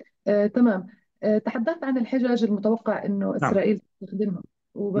معنا. تمام. تحدثت عن الحجج المتوقع أنه نعم. إسرائيل تستخدمها، نعم.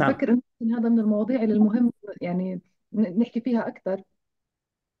 وبفكر أنه هذا من المواضيع اللي المهم يعني نحكي فيها أكثر،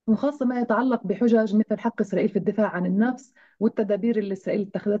 وخاصة ما يتعلق بحجج مثل حق إسرائيل في الدفاع عن النفس، والتدابير اللي إسرائيل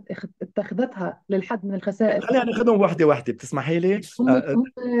اتخذتها للحد من الخسائر. خلينا ناخذهم وحده وحده بتسمحي لي.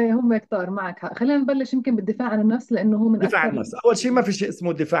 هم كتار، معك حق. خلينا نبلش يمكن بالدفاع عن النفس لأنه هو من دفاع عن أكثر. النفس، أول شيء ما في شيء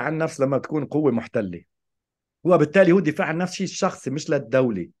اسمه دفاع عن النفس لما تكون قوة محتلة، وبالتالي هو دفاع عن النفس شيء شخصي مش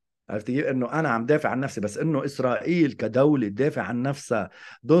للدولة. عرفتي انه انا عم دافع عن نفسي، بس انه اسرائيل كدولة تدافع عن نفسها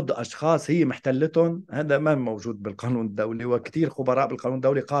ضد اشخاص هي محتلتهم، هذا ما موجود بالقانون الدولي، وكثير خبراء بالقانون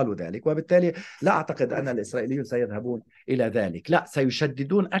الدولي قالوا ذلك. وبالتالي لا اعتقد ان الاسرائيليون سيذهبون الى ذلك، لا،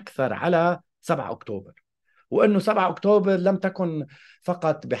 سيشددون اكثر على 7 اكتوبر، وانه 7 اكتوبر لم تكن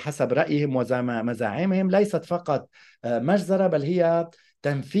فقط بحسب رايهم ومزاعمهم، ليست فقط مجزره، بل هي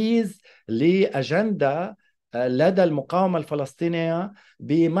تنفيذ لاجنده لدى المقاومه الفلسطينيه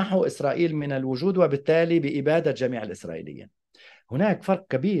بمحو اسرائيل من الوجود، وبالتالي باباده جميع الاسرائيليين. هناك فرق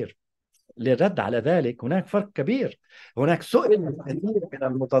كبير. للرد على ذلك هناك فرق كبير. هناك سئل كثير من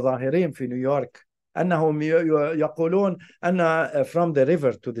المتظاهرين في نيويورك انهم يقولون ان from the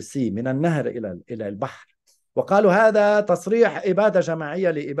river to the sea، من النهر الى البحر، وقالوا هذا تصريح إبادة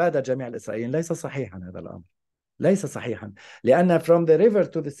جماعية لإبادة جميع الإسرائيليين. ليس صحيحا هذا الأمر، ليس صحيحا، لأن from the river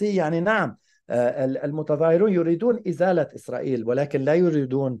to the sea يعني نعم، المتظاهرون يريدون إزالة إسرائيل، ولكن لا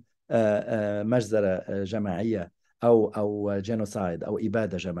يريدون مجزرة جماعية أو جينوسايد أو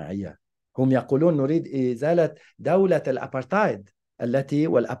إبادة جماعية. هم يقولون نريد إزالة دولة الأبارتايد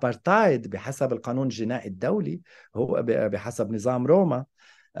والأبارتايد بحسب القانون الجنائي الدولي هو بحسب نظام روما،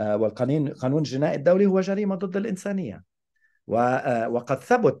 والقانون الجنائي الدولي هو جريمة ضد الإنسانية. وقد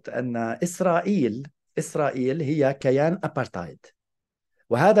ثبت أن إسرائيل هي كيان أبارتايد،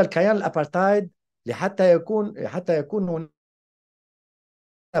 وهذا الكيان الأبارتايد حتى يكون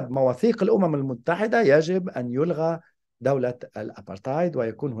مواثيق الأمم المتحدة يجب أن يلغى دولة الأبارتايد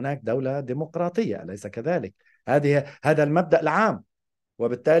ويكون هناك دولة ديمقراطية، أليس كذلك؟ هذا المبدأ العام.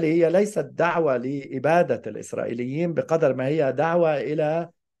 وبالتالي هي ليست دعوة لإبادة الإسرائيليين بقدر ما هي دعوة إلى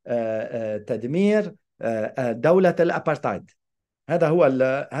تدمير دولة الأبارتايد.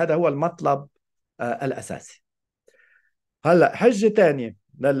 هذا هو المطلب الأساسي. هلا حجة تانية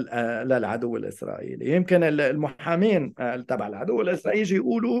للعدو الإسرائيلي. يمكن المحامين تبع العدو الإسرائيلي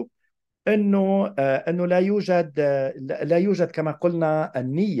يقولوا انه لا يوجد كما قلنا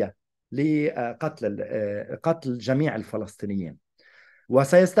النية قتل جميع الفلسطينيين،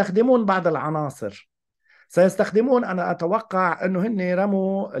 وسيستخدمون بعض العناصر. أنا أتوقع أنه هن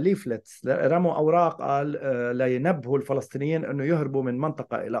رموا ليفلتس، رموا أوراق لينبهوا الفلسطينيين أنه يهربوا من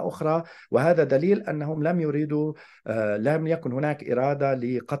منطقة إلى أخرى، وهذا دليل أنهم لم يريدوا، لم يكن هناك إرادة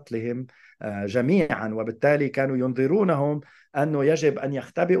لقتلهم جميعا، وبالتالي كانوا ينذرونهم أنه يجب أن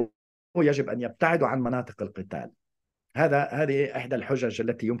يختبئوا ويجب أن يبتعدوا عن مناطق القتال. هذه إحدى الحجج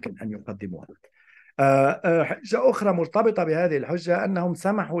التي يمكن أن يقدموها. حجة أخرى مرتبطة بهذه الحجة أنهم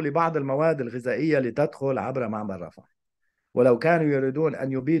سمحوا لبعض المواد الغذائية لتدخل عبر معبر رفح، ولو كانوا يريدون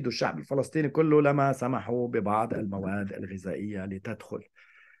أن يبيدوا الشعب الفلسطيني كله لما سمحوا ببعض المواد الغذائية لتدخل.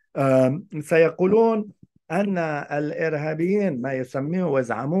 سيقولون أن الإرهابيين ما يسميه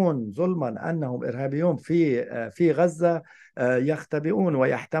ويزعمون ظلما أنهم إرهابيون في غزة يختبئون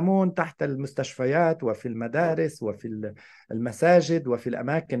ويحتمون تحت المستشفيات وفي المدارس وفي المساجد وفي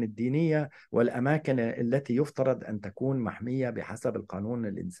الأماكن الدينية والأماكن التي يفترض أن تكون محمية بحسب القانون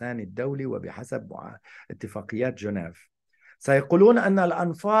الإنساني الدولي وبحسب اتفاقيات جنيف. سيقولون أن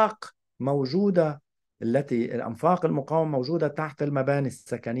الأنفاق موجودة، الأنفاق المقاومة موجودة تحت المباني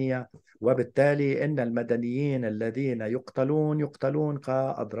السكنية، وبالتالي إن المدنيين الذين يقتلون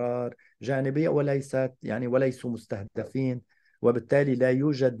كأضرار جانبية وليسوا مستهدفين، وبالتالي لا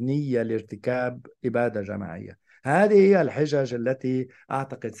يوجد نية لارتكاب إبادة جماعية. هذه هي الحجج التي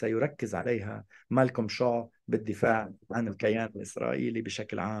أعتقد سيركز عليها مالكوم شو بالدفاع عن الكيان الإسرائيلي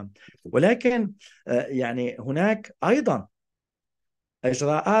بشكل عام. ولكن هناك أيضا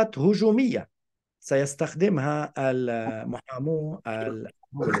إجراءات هجومية سيستخدمها المحامو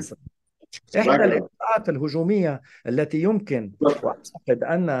الإسرائيلي. إحدى الإجراءات الهجومية التي يمكن، وأعتقد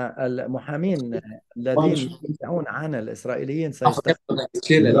أن المحامين الذين يدافعون عن الإسرائيليين سيستخدمون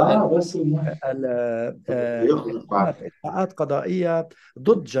إجراءات قضائية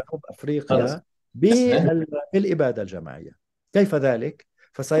ضد جنوب أفريقيا بالإبادة الجماعية. كيف ذلك؟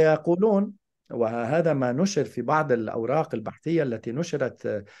 فسيقولون، وهذا ما نشر في بعض الأوراق البحثية التي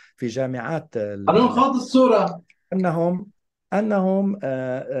نشرت في جامعات أنهم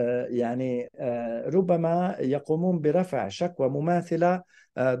ربما يقومون برفع شكوى مماثلة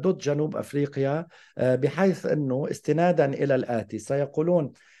ضد جنوب أفريقيا، بحيث أنه استنادا إلى الآتي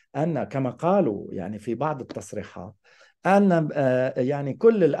سيقولون أن كما قالوا في بعض التصريحات أن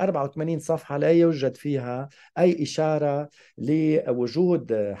كل 84 صفحة لا يوجد فيها أي إشارة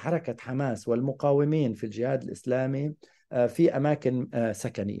لوجود حركة حماس والمقاومين في الجهاد الإسلامي في أماكن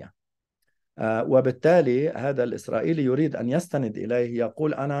سكنية. وبالتالي هذا الإسرائيلي يريد أن يستند إليه،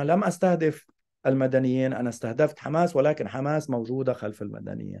 يقول أنا لم أستهدف المدنيين، أنا استهدفت حماس، ولكن حماس موجودة خلف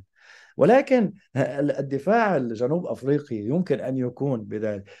المدنيين. ولكن الدفاع الجنوب أفريقي يمكن أن يكون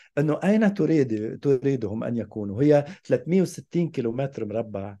بذلك أنه أين تريدهم أن يكونوا؟ هي 360 كيلومتر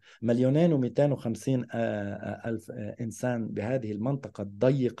مربع، 2,250,000 إنسان بهذه المنطقة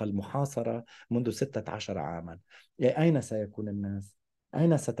الضيقة المحاصرة منذ 16 عاما. أين سيكون الناس؟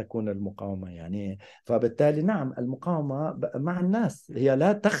 أين ستكون المقاومة؟ فبالتالي نعم، المقاومة مع الناس، هي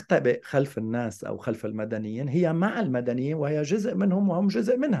لا تختبئ خلف الناس أو خلف المدنيين، هي مع المدنيين وهي جزء منهم وهم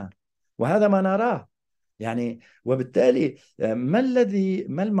جزء منها، وهذا ما نراه. وبالتالي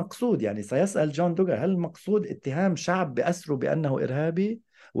ما المقصود؟ سيسأل جون دوغر، هل المقصود اتهام شعب بأسره بأنه إرهابي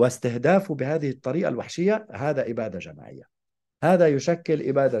واستهدافه بهذه الطريقة الوحشية؟ هذا إبادة جماعية، هذا يشكل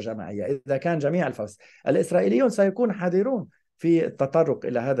إبادة جماعية. إذا كان جميع الإسرائيليون سيكون حذرون في التطرق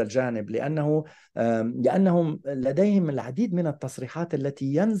إلى هذا الجانب، لأنهم لديهم العديد من التصريحات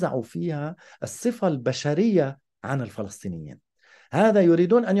التي ينزع فيها الصفة البشرية عن الفلسطينيين. هذا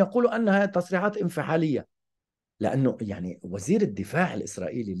يريدون أن يقولوا أنها تصريحات انفعالية، لأنه وزير الدفاع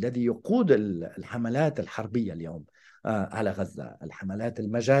الإسرائيلي الذي يقود الحملات الحربية اليوم على غزة، الحملات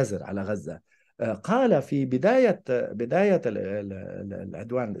المجازر على غزة، قال في بداية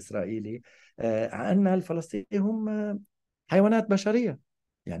العدوان الإسرائيلي أن الفلسطينيين هم حيوانات بشرية.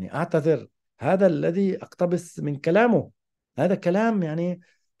 أعتذر، هذا الذي أقتبس من كلامه، هذا كلام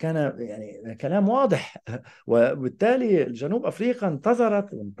كان كلام واضح. وبالتالي جنوب أفريقيا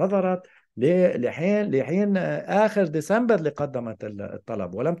انتظرت لحين آخر ديسمبر لقدمت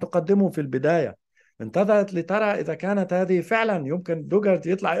الطلب، ولم تقدمه في البداية. انتظرت لترى إذا كانت هذه فعلا يمكن دوغارت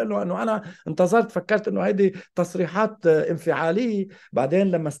يطلع يقول له أنه أنا انتظرت فكرت أنه هذه تصريحات انفعالية.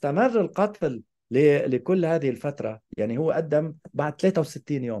 بعدين لما استمر القتل لكل هذه الفترة، يعني هو قدم بعد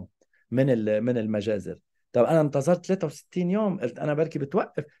 63 يوم من المجازر. طب أنا انتظرت 63 يوم، قلت أنا بركي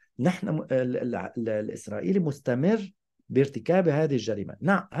بتوقف. نحن الإسرائيلي مستمر بارتكاب هذه الجريمة.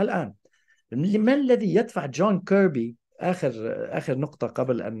 نعم، الآن ما الذي يدفع جون كيربي، آخر نقطة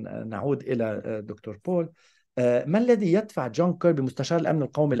قبل أن نعود إلى دكتور بول، ما الذي يدفع جون كيربي مستشار الأمن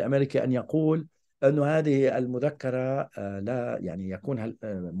القومي الأمريكي أن يقول أن هذه المذكرة لا يعني يكون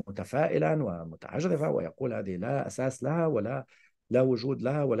متفائلا ومتعجرفة، ويقول هذه لا أساس لها ولا لا وجود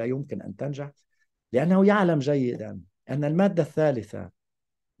لها ولا يمكن أن تنجح؟ لأنه يعلم جيدا أن المادة الثالثة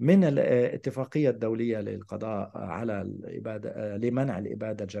من الاتفاقية الدولية للقضاء على الإبادة، لمنع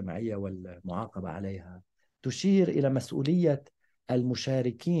الإبادة الجماعية والمعاقبة عليها، تشير إلى مسؤولية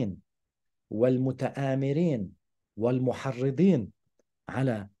المشاركين والمتآمرين والمحرضين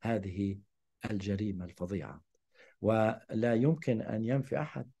على هذه الجريمة الفظيعة. ولا يمكن أن ينفي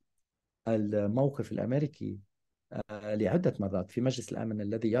أحد الموقف الأمريكي لعدة مرات في مجلس الأمن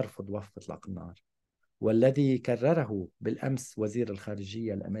الذي يرفض وقف إطلاق النار، والذي كرره بالأمس وزير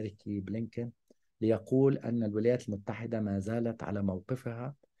الخارجية الأمريكي بلينكين ليقول أن الولايات المتحدة ما زالت على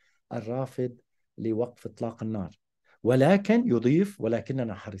موقفها الرافض لوقف إطلاق النار، ولكن يضيف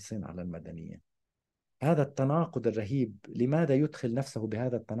ولكننا حريصين على المدنيين. هذا التناقض الرهيب، لماذا يدخل نفسه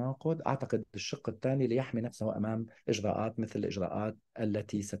بهذا التناقض؟ أعتقد الشق الثاني ليحمي نفسه أمام إجراءات مثل الإجراءات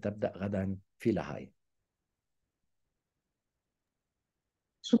التي ستبدأ غدا في لاهاي.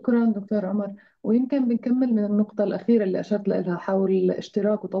 شكرا دكتور عمر. ويمكن بنكمل من النقطة الأخيرة اللي أشرت لها حول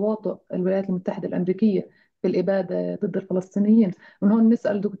اشتراك وتواطؤ الولايات المتحدة الأمريكية في الإبادة ضد الفلسطينيين. من هون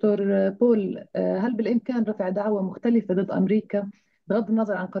نسأل دكتور بول، هل بالإمكان رفع دعوى مختلفة ضد أمريكا بغض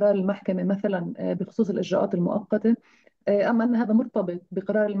النظر عن قرار المحكمة مثلا بخصوص الإجراءات المؤقتة، أم أن هذا مرتبط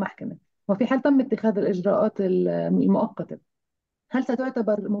بقرار المحكمة؟ وفي حال تم اتخاذ الإجراءات المؤقتة، هل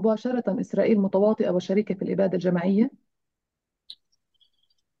ستعتبر مباشرة إسرائيل متواطئة وشريكة في الإبادة الجماعية؟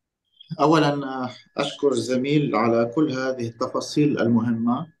 أولا أشكر الزميل على كل هذه التفاصيل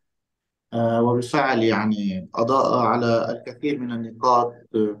المهمة، وبالفعل يعني أضاء على الكثير من النقاط،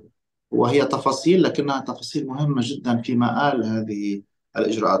 وهي تفاصيل لكنها تفاصيل مهمة جدا في مآل هذه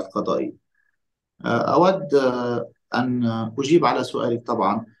الإجراءات القضائية. أود أن أجيب على سؤالك.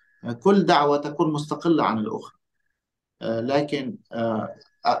 طبعا كل دعوة تكون مستقلة عن الأخرى، لكن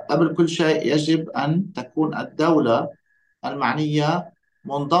قبل كل شيء يجب أن تكون الدولة المعنية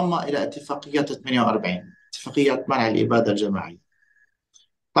منضمة إلى اتفاقية 48، اتفاقية منع الإبادة الجماعية.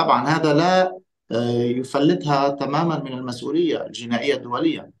 طبعا هذا لا يفلتها تماما من المسؤولية الجنائية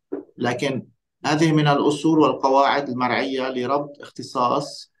الدولية، لكن هذه من الأصول والقواعد المرعية لربط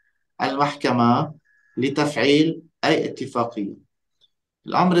اختصاص المحكمة لتفعيل أي اتفاقية.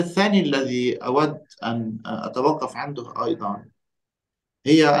 الأمر الثاني الذي أود أن أتوقف عنده أيضا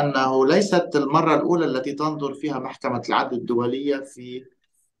هي أنه ليست المرة الأولى التي تنظر فيها محكمة العدل الدولية في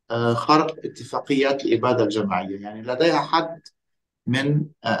خرق اتفاقيات الإبادة الجماعية. يعني لديها حد من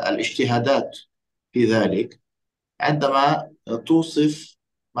الاجتهادات في ذلك عندما توصف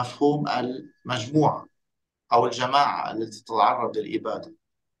مفهوم المجموعة أو الجماعة التي تتعرض للإبادة.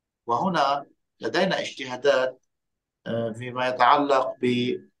 وهنا لدينا اجتهادات فيما يتعلق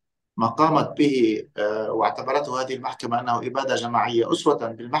بما قامت به واعتبرته هذه المحكمة أنه إبادة جماعية أسوة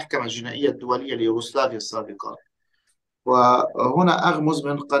بالمحكمة الجنائية الدولية ليوغوسلافيا السابقة. وهنا أغمز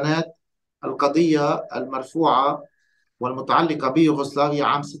من قناة القضية المرفوعة والمتعلقة بيوغوسلافيا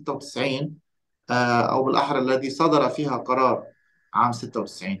عام 96، أو بالأحرى الذي صدر فيها قرار عام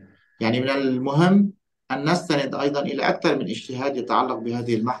 96. يعني من المهم أن نستند أيضا إلى أكثر من اجتهاد يتعلق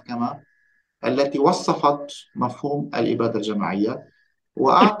بهذه المحكمة التي وصفت مفهوم الإبادة الجماعية.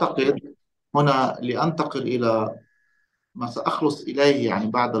 وأعتقد هنا لأنتقل إلى ما سأخلص إليه يعني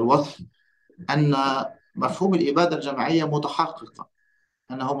بعد الوصف، أن مفهوم الإبادة الجماعية متحقق،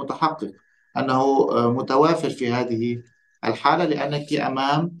 أنه متحقق، أنه متوافر في هذه الحالة، لأنك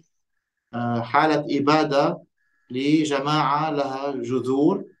أمام حالة إبادة لجماعة لها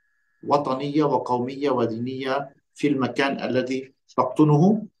جذور وطنية وقومية ودينية في المكان الذي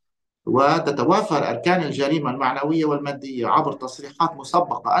تقطنه، وتتوافر أركان الجريمة المعنوية والمادية عبر تصريحات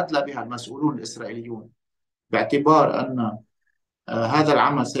مسبقة أدلى بها المسؤولون الإسرائيليون، باعتبار أن هذا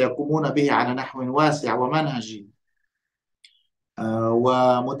العمل سيقومون به على نحو واسع ومنهجي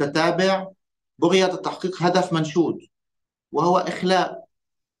ومتتابع بغية تحقيق هدف منشود، وهو إخلاء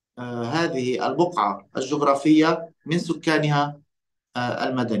هذه البقعة الجغرافية من سكانها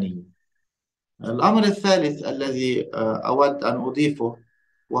المدنيين. الأمر الثالث الذي أود أن أضيفه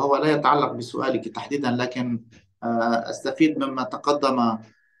وهو لا يتعلق بسؤالك تحديدا، لكن أستفيد مما تقدم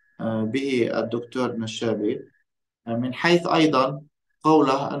به الدكتور نشابي، من حيث أيضا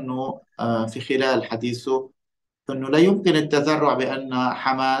قوله أنه في خلال حديثه أنه لا يمكن التذرع بأن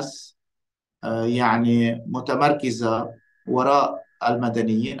حماس يعني متمركزة وراء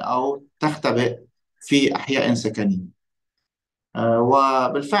المدنيين أو تختبئ في أحياء سكنية.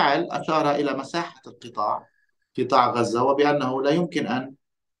 وبالفعل أشار إلى مساحة القطاع، قطاع غزة، وبأنه لا يمكن أن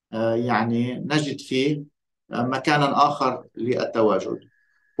يعني نجد فيه مكانا آخر للتواجد.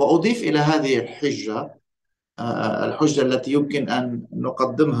 وأضيف إلى هذه الحجة الحجة التي يمكن أن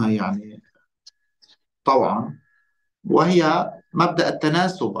نقدمها يعني طوعا، وهي مبدأ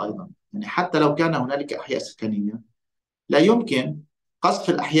التناسب أيضا. يعني حتى لو كان هنالك أحياء سكنية، لا يمكن قصف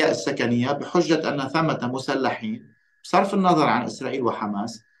الأحياء السكنية بحجة أن ثمة مسلحين، بصرف النظر عن إسرائيل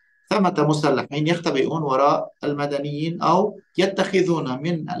وحماس، ثمة مسلحين يختبئون وراء المدنيين أو يتخذون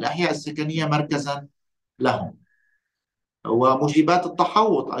من الأحياء السكنية مركزا لهم. ومجيبات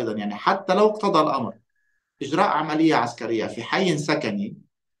التحوط أيضا، يعني حتى لو اقتضى الأمر إجراء عملية عسكرية في حي سكني،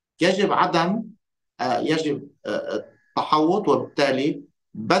 يجب عدم يجب التحوط، وبالتالي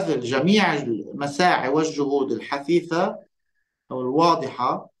بذل جميع المساعي والجهود الحثيثة أو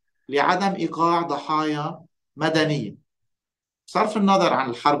الواضحة لعدم إيقاع ضحايا مدنية. بصرف النظر عن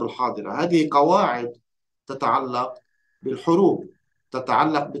الحرب الحاضرة، هذه قواعد تتعلق بالحروب،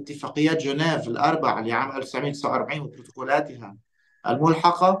 تتعلق باتفاقيات جنيف الأربع لعام 1949 وبروتوكولاتها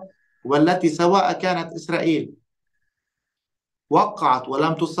الملحقة، والتي سواء كانت إسرائيل وقعت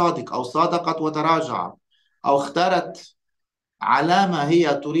ولم تصادق أو صادقت وتراجعت أو اختارت علامة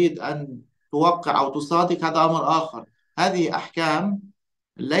هي تريد أن توقع أو تصادق، هذا أمر آخر. هذه أحكام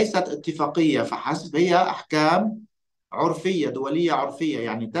ليست اتفاقية فحسب، هي أحكام عرفية دولية عرفية،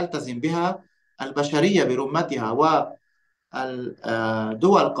 يعني تلتزم بها البشرية برمتها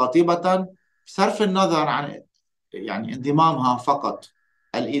والدول قاطبة، بصرف النظر عن يعني انضمامها فقط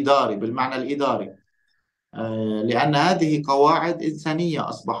الإداري بالمعنى الإداري، لأن هذه قواعد إنسانية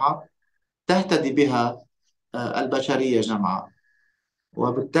أصبحت تهتدي بها البشرية جمعاء.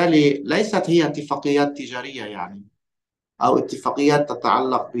 وبالتالي ليست هي اتفاقيات تجارية يعني، أو اتفاقيات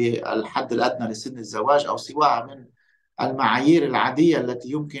تتعلق بالحد الأدنى لسن الزواج أو سواها من المعايير العادية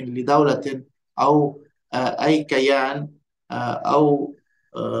التي يمكن لدولة أو أي كيان أو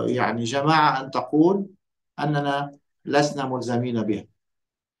يعني جماعة أن تقول أننا لسنا ملزمين بها.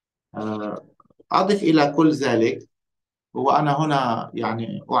 أضف إلى كل ذلك، وأنا هنا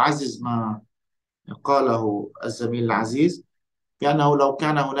يعني أعزز ما قاله الزميل العزيز، بأنه لو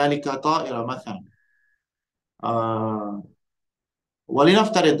كان هنالك طائرة مثلا،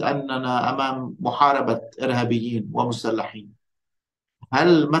 ولنفترض أننا أمام محاربة إرهابيين ومسلحين،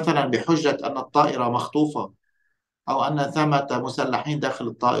 هل مثلا بحجة أن الطائرة مخطوفة أو أن ثمة مسلحين داخل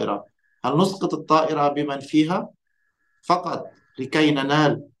الطائرة، هل نسقط الطائرة بمن فيها فقط لكي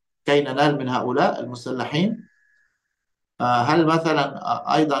ننال من هؤلاء المسلحين؟ هل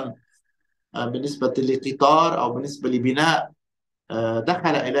مثلا أيضا بالنسبة لقطار أو بالنسبة لبناء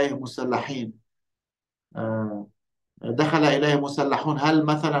دخل إليه مسلحين، هل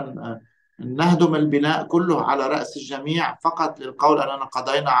مثلا نهدم البناء كله على رأس الجميع فقط للقول أننا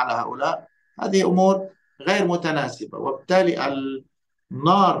قضينا على هؤلاء؟ هذه أمور غير متناسبة. وبالتالي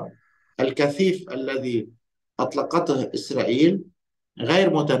النار الكثيف الذي أطلقته إسرائيل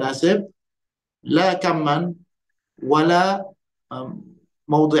غير متناسب، لا كما ولا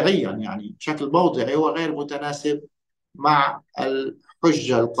موضعيا، يعني بشكل موضعي هو غير متناسب مع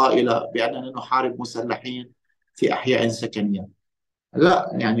الحجة القائلة بأننا نحارب مسلحين في أحياء سكنية. لا،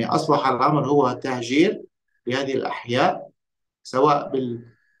 يعني أصبح الأمر هو تهجير لهذه الأحياء، سواء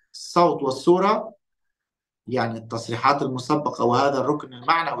بالصوت والصورة، يعني التصريحات المسبقة وهذا الركن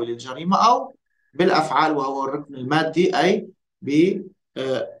المعنوي للجريمة، أو بالأفعال وهو الركن المادي، أي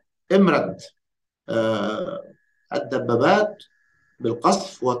بإمرة الدبابات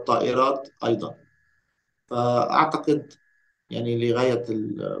بالقصف والطائرات أيضا. فأعتقد يعني لغاية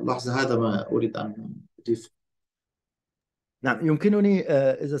اللحظة هذا ما أريد أن أضيف. نعم، يمكنني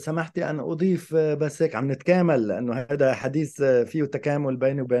إذا سمحت أن أضيف بس هيك عم نتكامل، لأنه هذا حديث فيه تكامل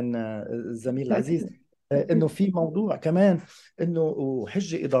بيني وبين الزميل العزيز. إنه في موضوع كمان، إنه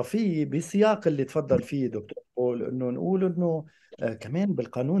حجة إضافية بسياق اللي تفضل فيه دكتور بول، إنه نقول إنه كمان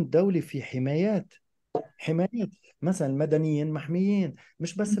بالقانون الدولي في حمايات مثلا المدنيين محميين،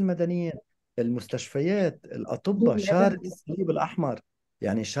 مش بس المدنيين، المستشفيات، الأطباء، شارة الصليب الأحمر.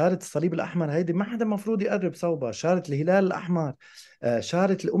 يعني شارة الصليب الأحمر هيدي ما حدا مفروض يقرب صوبها، شارة الهلال الأحمر،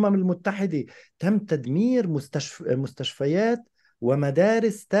 شارة الأمم المتحدة. تم تدمير مستشفيات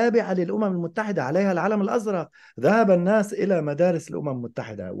ومدارس تابعة للأمم المتحدة عليها العلم الأزرق. ذهب الناس إلى مدارس الأمم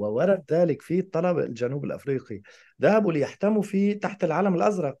المتحدة، وورد ذلك في الطلب الجنوب الأفريقي، ذهبوا ليحتموا في تحت العلم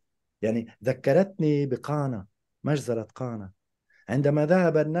الأزرق. يعني ذكرتني بقانا، مجزرة قانا، عندما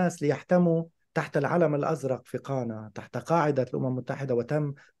ذهب الناس ليحتموا تحت العلم الأزرق في قانا تحت قاعدة الأمم المتحدة،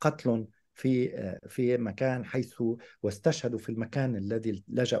 وتم قتل في مكان حيث، واستشهدوا في المكان الذي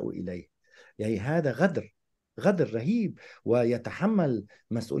لجأوا إليه. يعني هذا غدر، غدر رهيب، ويتحمل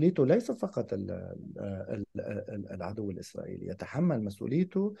مسؤوليته ليس فقط العدو الإسرائيلي، يتحمل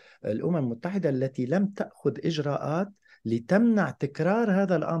مسؤوليته الأمم المتحدة التي لم تأخذ إجراءات لتمنع تكرار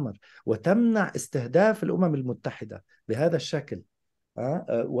هذا الأمر وتمنع استهداف الأمم المتحدة بهذا الشكل.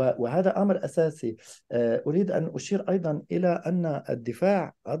 وهذا أمر أساسي. أريد أن أشير أيضا إلى أن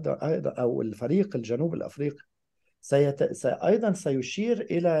الدفاع أو الفريق الجنوب الأفريقي أيضا سيشير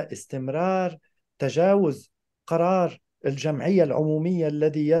إلى استمرار تجاوز قرار الجمعية العمومية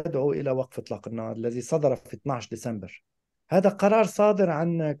الذي يدعو إلى وقف إطلاق النار، الذي صدر في 12 ديسمبر. هذا قرار صادر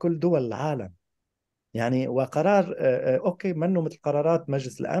عن كل دول العالم، يعني وقرار أوكي منه مثل قرارات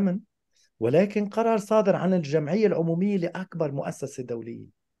مجلس الأمن، ولكن قرار صادر عن الجمعية العمومية لأكبر مؤسسة دولية،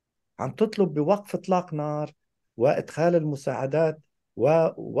 عم تطلب بوقف إطلاق نار وإدخال المساعدات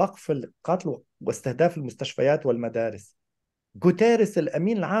ووقف القتل واستهداف المستشفيات والمدارس. غوتيريس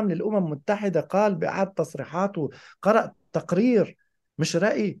الأمين العام للأمم المتحدة قال بأحد تصريحاته، قرأ تقرير مش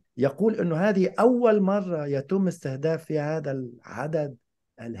رأي، يقول أنه هذه أول مرة يتم استهداف في هذا العدد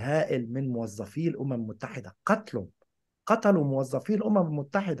الهائل من موظفي الأمم المتحدة، قتلوا موظفي الأمم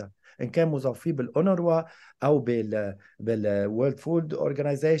المتحدة، إن كان موظفي بالأونروا أو بالورلد فود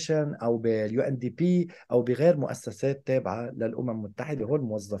أورجانيزيشن أو باليو ان دي بي أو بغير مؤسسات تابعة للأمم المتحدة. هول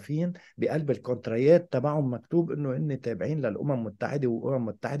موظفين بقلب الكونتريات تبعهم مكتوب إنه إن تابعين للأمم المتحدة، والأمم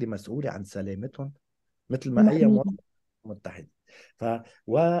المتحدة مسؤولة عن سلامتهم مثل ما أي موظف ومحميين. متحد. ف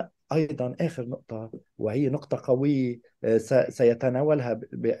وأيضا آخر نقطة، وهي نقطة قوية سيتناولها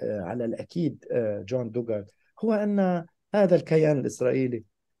على الأكيد جون دوغال، هو أن هذا الكيان الإسرائيلي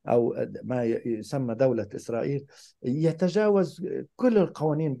أو ما يسمى دولة إسرائيل يتجاوز كل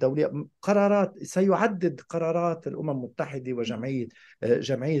القوانين الدولية، قرارات، سيعدد قرارات الأمم المتحدة وجمعية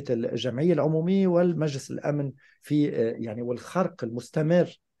الجمعية العمومية والمجلس الأمن في يعني والخرق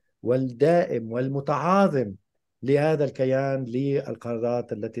المستمر والدائم والمتعاظم لهذا الكيان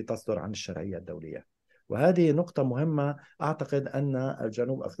للقرارات التي تصدر عن الشرعية الدولية. وهذه نقطة مهمة أعتقد أن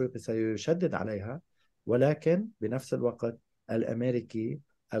الجنوب أفريقي سيشدد عليها، ولكن بنفس الوقت الأمريكي،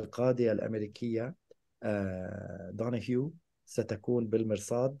 القاضية الأمريكية دونيهيو ستكون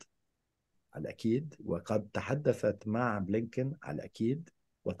بالمرصاد على الأكيد، وقد تحدثت مع بلينكن على الأكيد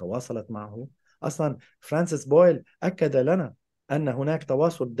وتواصلت معه. أصلا فرانسيس بويل أكد لنا أن هناك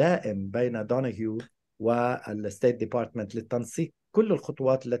تواصل دائم بين دونيهيو والستيت ديبارتمنت للتنسيق كل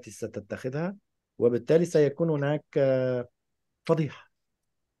الخطوات التي ستتخذها، وبالتالي سيكون هناك فضيحة،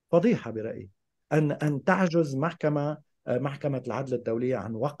 فضيحة برأيي أن تعجز محكمة العدل الدولية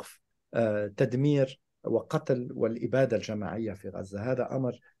عن وقف تدمير وقتل والإبادة الجماعية في غزة. هذا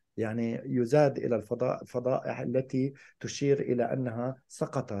أمر يعني يزاد إلى الفضائح التي تشير إلى أنها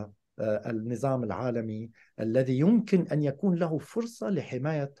سقط النظام العالمي الذي يمكن أن يكون له فرصة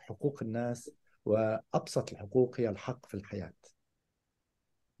لحماية حقوق الناس، وأبسط الحقوق هي الحق في الحياة.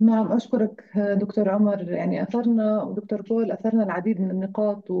 نعم، أشكرك دكتور عمر. يعني أثرنا، ودكتور بول أثرنا العديد من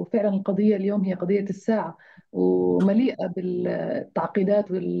النقاط، وفعلا القضية اليوم هي قضية الساعة، ومليئة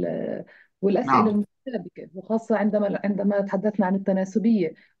بالتعقيدات والأسئلة نعم. المتشابكة، وخاصة عندما تحدثنا عن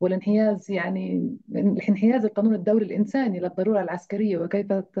التناسبية والانحياز، يعني انحياز القانون الدولي الإنساني للضرورة العسكرية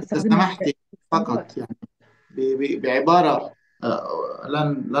وكيف إذا تستخدمها سمحتي باستمرار. فقط يعني بعبارة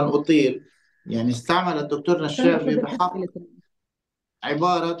لن أطيل، يعني استعمل الدكتور سنأخذ نشابي بحق الأسئلة.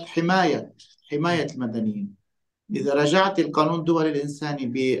 عبارة حماية المدنيين. إذا رجعت القانون الدولي الإنساني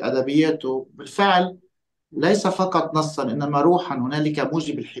بأدبياته بالفعل ليس فقط نصا إنما روحا، هنالك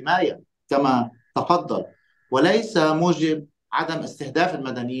موجب الحماية كما تفضل، وليس موجب عدم استهداف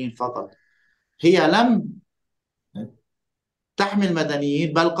المدنيين فقط. هي لم تحمي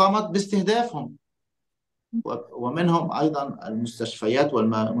المدنيين بل قامت باستهدافهم، ومنهم أيضا المستشفيات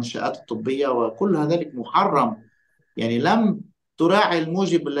والمنشآت الطبية، وكل ذلك محرم. يعني لم تراعي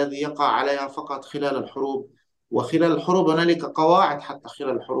الموجب الذي يقع عليها فقط خلال الحروب، وخلال الحروب هنالك قواعد حتى خلال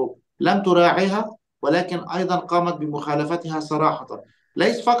الحروب لم تراعيها، ولكن أيضا قامت بمخالفتها صراحة.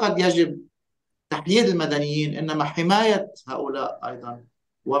 ليس فقط يجب تحييد المدنيين، إنما حماية هؤلاء أيضا،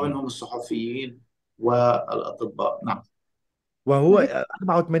 ومنهم الصحفيين والأطباء. نعم. وهو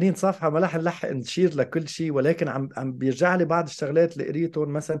 84 صفحة ما رح نلحق نشير لكل شيء، ولكن عم بيرجع لي بعض الشغلات اللي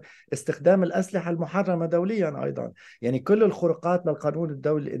قريتهم، مثلا استخدام الأسلحة المحرمة دوليا أيضا. يعني كل الخروقات للقانون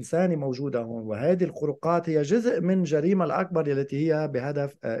الدولي الإنساني موجودة هون، وهذه الخروقات هي جزء من جريمة الأكبر التي هي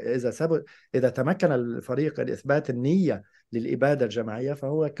بهدف إذا تمكن الفريق من إثبات النية للإبادة الجماعية،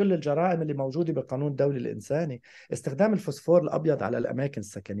 فهو كل الجرائم اللي موجودة بالقانون الدولي الإنساني. استخدام الفوسفور الأبيض على الأماكن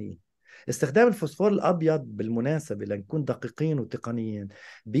السكنية. استخدام الفوسفور الأبيض بالمناسبة لنكون دقيقين وتقنيين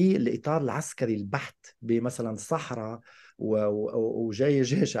بالإطار العسكري البحت، بمثلا صحراء وجاي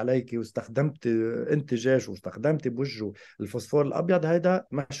جيش عليك واستخدمت أنت جيش واستخدمت بوجهه الفوسفور الأبيض، هذا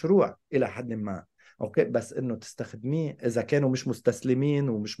مشروع إلى حد ما. اوكي، بس انه تستخدميه اذا كانوا مش مستسلمين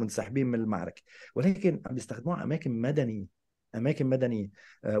ومش منسحبين من المعركه، ولكن عم بيستخدموها على اماكن مدنيه، اماكن مدنيه.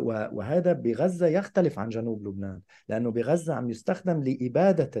 وهذا بغزه يختلف عن جنوب لبنان، لأنه بغزة عم يستخدم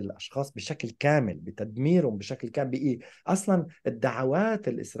لإبادة الأشخاص بشكل كامل، بتدميرهم بشكل كامل. أصلا الدعوات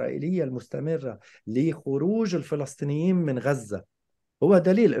الإسرائيلية المستمرة لخروج الفلسطينيين من غزة هو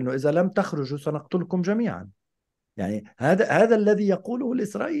دليل أنه إذا لم تخرجوا سنقتلكم جميعا. يعني هذا الذي يقوله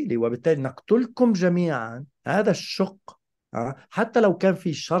الإسرائيلي، وبالتالي نقتلكم جميعا. هذا الشق حتى لو كان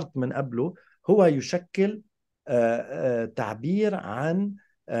في شرط من قبله، هو يشكل تعبير عن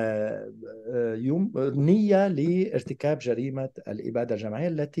نية لارتكاب جريمة الإبادة الجماعية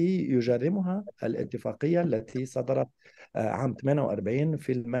التي يجرمها الاتفاقية التي صدرت عام 48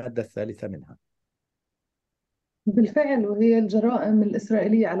 في المادة الثالثة منها. بالفعل، وهي الجرائم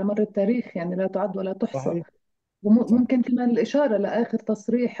الإسرائيلية على مر التاريخ يعني لا تعد ولا تحصى. صحيح. صح. وممكن كمان الإشارة لآخر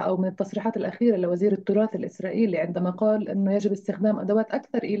تصريح أو من التصريحات الأخيرة لوزير التراث الإسرائيلي عندما قال أنه يجب استخدام أدوات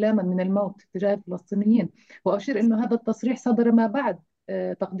أكثر إيلاما من الموت تجاه الفلسطينيين. وأشير أنه هذا التصريح صدر ما بعد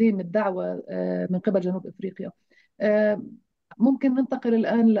تقديم الدعوة من قبل جنوب أفريقيا. آه، ممكن ننتقل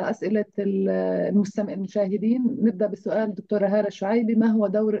الآن لأسئلة المشاهدين. نبدأ بسؤال الدكتورة هالة الشعيبي: ما هو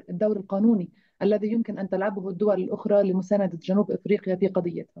الدور القانوني الذي يمكن أن تلعبه الدول الأخرى لمساندة جنوب أفريقيا في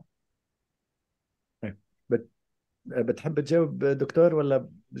قضيتها؟ بت- بتحب تجاوب دكتور ولا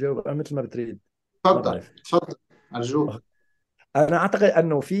بجاوب مثل ما بتريد؟ ما تفضل بعرف. تفضل، أرجوك. أنا أعتقد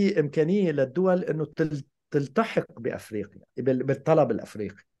أنه في إمكانية للدول أنه تلتحق بأفريقيا بالطلب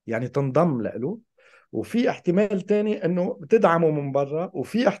الأفريقي، يعني تنضم له. وفي احتمال تاني أنه تدعمه من برا،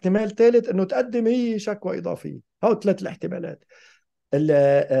 وفي احتمال ثالث أنه تقدم هي شكوى إضافية. هو ثلاث الاحتمالات.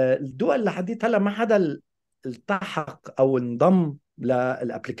 الدول لحديت هلا ما حدا التحق أو انضم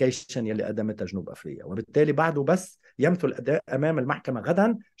للابلكيشن يلي قدمتها جنوب أفريقيا، وبالتالي بعده بس يمثل الأداء أمام المحكمة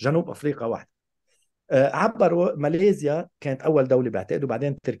غدا جنوب أفريقيا واحد. عبروا ماليزيا كانت أول دولة بعتقد،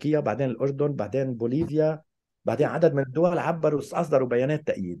 وبعدين تركيا، بعدين الأردن، بعدين بوليفيا، بعدين عدد من الدول عبروا أصدروا بيانات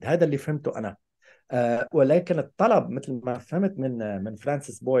تأييد. هذا اللي فهمته أنا. ولكن الطلب مثل ما فهمت من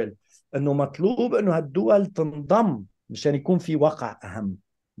فرانسيس بويل أنه مطلوب أنه هالدول تنضم مشان يكون في وقع أهم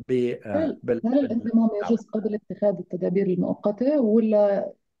هل الانضمام يجوز قبل اتخاذ التدابير المؤقتة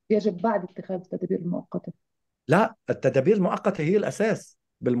ولا يجب بعد اتخاذ التدابير المؤقتة؟ لا، التدابير المؤقتة هي الأساس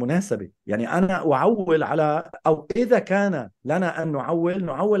بالمناسبة. يعني أنا أعول على، أو إذا كان لنا أن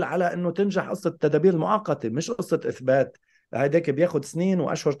نعول على أنه تنجح قصة التدابير المؤقتة، مش قصة إثبات. هيداك بياخد سنين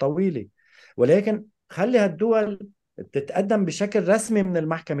وأشهر طويلة. ولكن خلي هالدول تتقدم بشكل رسمي من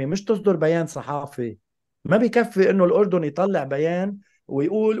المحكمة، مش تصدر بيان صحافي. ما بيكفي أنه الأردن يطلع بيان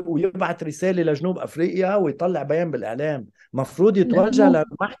ويقول ويبعث رسالة لجنوب أفريقيا ويطلع بيان بالإعلام. مفروض يتوجه لأنه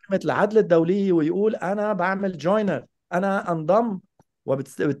لمحكمة العدل الدولية ويقول أنا بعمل جوينر، أنا أنضم.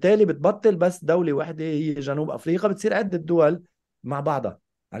 وبالتالي بتبطل بس دولة واحدة هي جنوب أفريقيا، بتصير عدة دول مع بعضها.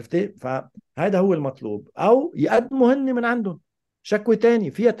 عرفتي؟ فهذا هو المطلوب. أو يقدموا هن من عندهم شكوى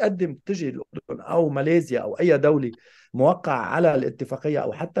تاني فيها تقدم، تجي الأردن أو ماليزيا أو أي دولة موقع على الاتفاقية،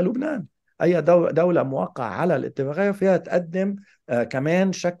 أو حتى لبنان، أي دولة موقع على الاتفاقية فيها تقدم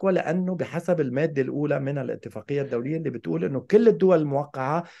كمان شكوى، لأنه بحسب المادة الأولى من الاتفاقية الدولية اللي بتقول أنه كل الدول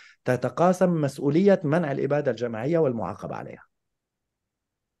الموقعة تتقاسم مسؤولية منع الإبادة الجماعية والمعاقبة عليها.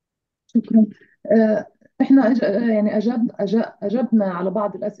 شكرا. آه، احنا يعني اجبنا على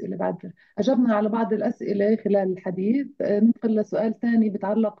بعض الاسئله بعد اجبنا على بعض الاسئله خلال الحديث. ندخل لسؤال ثاني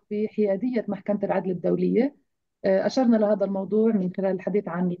بيتعلق بحياديه محكمه العدل الدوليه. اشرنا لهذا الموضوع من خلال الحديث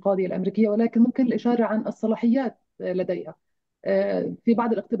عن القاضيه الامريكيه، ولكن ممكن الاشاره عن الصلاحيات لديها. في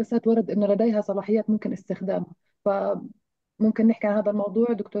بعض الاقتباسات ورد انه لديها صلاحيات ممكن استخدامها، فممكن نحكي عن هذا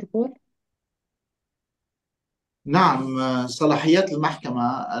الموضوع دكتور بول؟ نعم، صلاحيات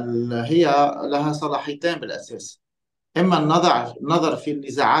المحكمة هي لها صلاحيتين بالأساس. إما النظر في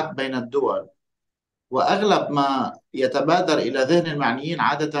النزاعات بين الدول، وأغلب ما يتبادر إلى ذهن المعنيين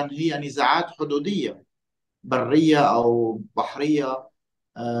عادة هي نزاعات حدودية برية أو بحرية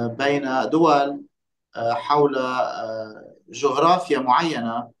بين دول حول جغرافيا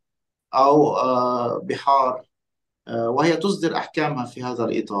معينة أو بحار، وهي تصدر أحكامها في هذا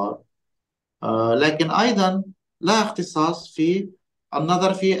الإطار. لكن أيضا لها اختصاص في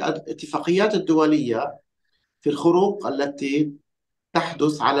النظر في الاتفاقيات الدولية، في الخروق التي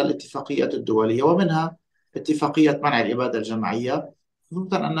تحدث على الاتفاقيات الدولية، ومنها اتفاقية منع الإبادة الجماعية،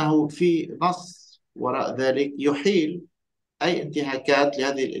 خصوصا أنه في نص وراء ذلك يحيل أي انتهاكات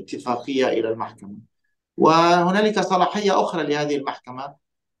لهذه الاتفاقية إلى المحكمة. وهنالك صلاحية أخرى لهذه المحكمة،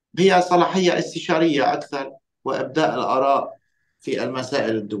 هي صلاحية استشارية أكثر، وإبداء الآراء في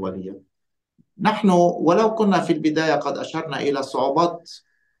المسائل الدولية. نحن ولو كنا في البداية قد أشرنا إلى صعوبات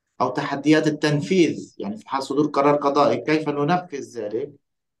أو تحديات التنفيذ، يعني في حال صدور قرار قضائي كيف ننفذ ذلك،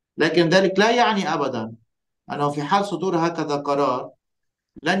 لكن ذلك لا يعني أبدا أنه في حال صدور هكذا قرار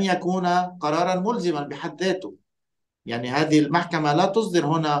لن يكون قرارا ملزما بحد ذاته. يعني هذه المحكمة لا تصدر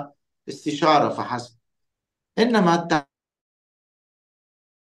هنا استشارة فحسب، إنما التعليل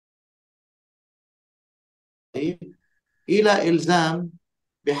إلى إلزام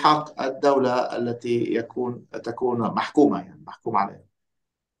بحق الدولة التي تكون محكومة، يعني محكوم عليها.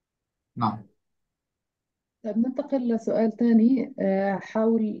 نعم. طيب ننتقل لسؤال ثاني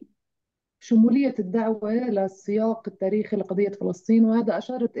حول شمولية الدعوة للسياق التاريخي لقضية فلسطين، وهذا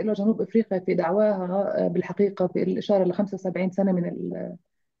أشارت إلى جنوب أفريقيا في دعواها بالحقيقة في الإشارة ل 75 سنة من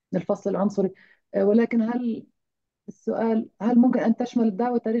الفصل العنصري. ولكن السؤال هل ممكن أن تشمل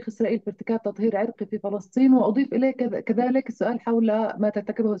الدعوة تاريخ إسرائيل في ارتكاب تطهير عرقي في فلسطين؟ وأضيف إليه كذلك السؤال حول ما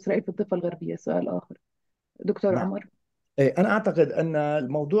ترتكبه إسرائيل في الضفة الغربية. سؤال آخر دكتور نعم. عمر. أنا أعتقد أن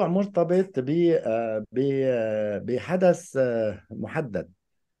الموضوع مرتبط بحدث محدد،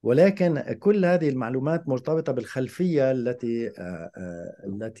 ولكن كل هذه المعلومات مرتبطة بالخلفية التي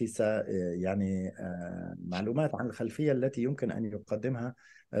يعني معلومات عن الخلفية التي يمكن أن يقدمها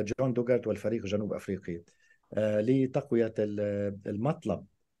جون دوغارت والفريق جنوب أفريقي لتقوية المطلب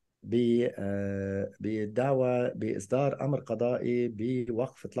بالدعوة بإصدار أمر قضائي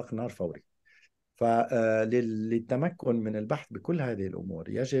بوقف إطلاق نار فوري. فللتمكن من البحث بكل هذه الأمور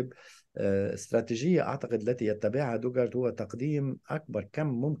يجب استراتيجية أعتقد التي يتبعها دوغارد هو تقديم أكبر كم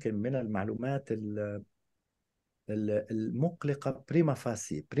ممكن من المعلومات المقلقة بريما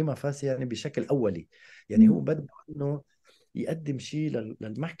فاسي يعني بشكل أولي. يعني هو بده أنه يقدم شيء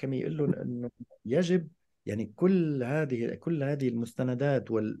للمحكمة يقول له أنه يجب، يعني كل هذه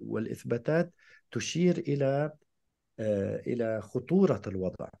المستندات والإثباتات تشير إلى خطورة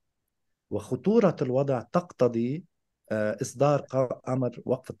الوضع، وخطورة الوضع تقتضي إصدار أمر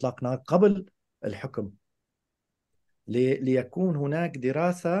وقف إطلاق نار قبل الحكم، ليكون هناك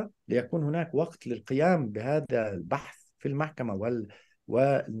دراسة، ليكون هناك وقت للقيام بهذا البحث في المحكمة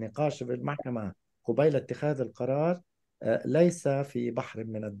والنقاش في المحكمة قبيل اتخاذ القرار، ليس في بحر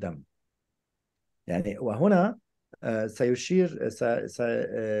من الدم. يعني وهنا سيشير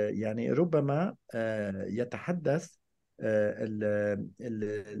يعني ربما يتحدث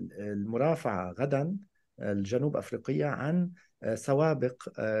المرافعة غدا الجنوب أفريقية عن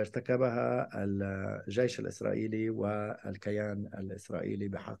سوابق ارتكبها الجيش الإسرائيلي والكيان الإسرائيلي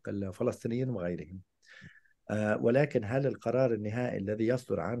بحق الفلسطينيين وغيرهم. ولكن هل القرار النهائي الذي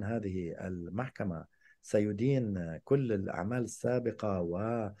يصدر عن هذه المحكمة سيدين كل الأعمال السابقة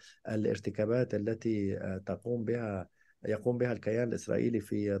والارتكابات التي يقوم بها الكيان الإسرائيلي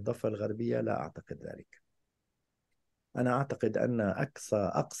في الضفة الغربية؟ لا أعتقد ذلك. أنا أعتقد أن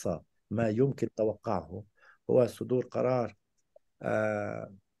أقصى ما يمكن توقعه هو صدور قرار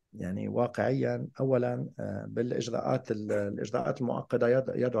يعني واقعيا أولا بالإجراءات المؤقتة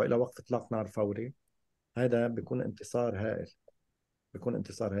يدعو إلى وقف إطلاق نار فوري. هذا بيكون انتصار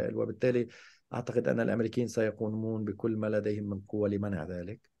هائل، وبالتالي أعتقد أن الأمريكيين سيقومون بكل ما لديهم من قوة لمنع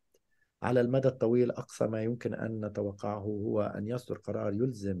ذلك. على المدى الطويل أقصى ما يمكن أن نتوقعه هو أن يصدر قرار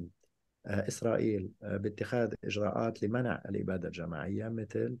يلزم إسرائيل باتخاذ إجراءات لمنع الإبادة الجماعية،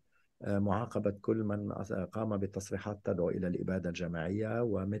 مثل معاقبة كل من قام بتصريحات تدعو إلى الإبادة الجماعية،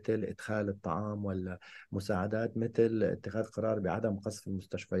 ومثل إدخال الطعام والمساعدات، مثل اتخاذ قرار بعدم قصف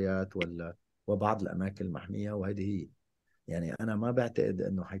المستشفيات وبعض الأماكن المحمية. وهذه هي، يعني أنا ما بعتقد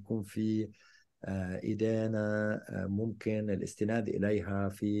أنه حيكون في إدانة ممكن الاستناد إليها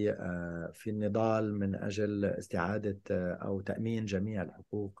في النضال من أجل استعادة أو تأمين جميع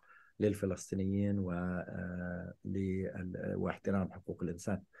الحقوق للفلسطينيين واحترام حقوق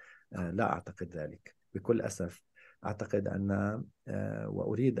الإنسان. لا أعتقد ذلك بكل أسف. أعتقد أن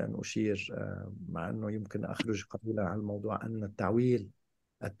وأريد أن أشير مع أنه يمكن أخرج قليلا عن الموضوع، أن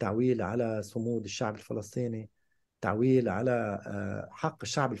التعويل على صمود الشعب الفلسطيني، التعويل على حق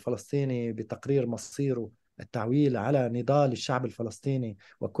الشعب الفلسطيني بتقرير مصيره، التعويل على نضال الشعب الفلسطيني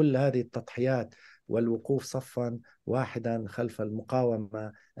وكل هذه التضحيات والوقوف صفا واحدا خلف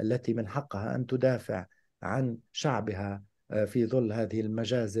المقاومة التي من حقها أن تدافع عن شعبها في ظل هذه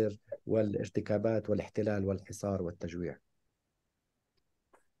المجازر والارتكابات والاحتلال والحصار والتجويع.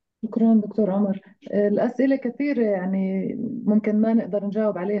 شكرا دكتور عمر. الأسئلة كثيرة، يعني ممكن ما نقدر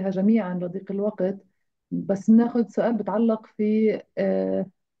نجاوب عليها جميعا لضيق الوقت، بس ناخذ سؤال بتعلق في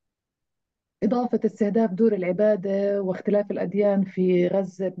إضافة استهداف دور العبادة واختلاف الأديان في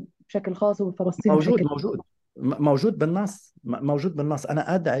غزة بشكل خاص وفلسطين موجود بشكل. موجود موجود بالنص، موجود بالنص.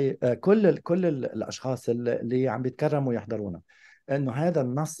 انا ادعي كل الاشخاص اللي عم بيتكرموا يحضرونا انه هذا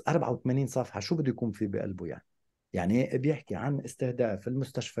النص 84 صفحه شو بده يكون في بقلبه يعني. يعني بيحكي عن استهداف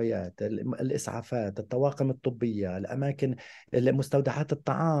المستشفيات، الإسعافات، الطواقم الطبية، الأماكن، مستودعات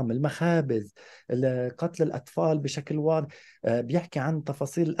الطعام، المخابز، قتل الأطفال بشكل واضح. بيحكي عن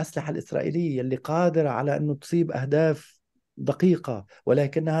تفاصيل الأسلحة الإسرائيلية اللي قادرة على أنه تصيب أهداف دقيقة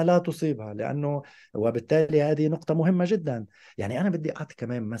ولكنها لا تصيبها، لأنه وبالتالي هذه نقطة مهمة جدا. يعني أنا بدي أعطي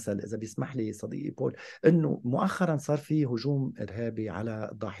كمان مثل إذا بيسمح لي صديقي بول، أنه مؤخرا صار في هجوم إرهابي على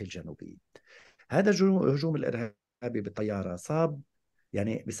الضاحية الجنوبية. هذا الهجوم الإرهابي بالطيارة صاب،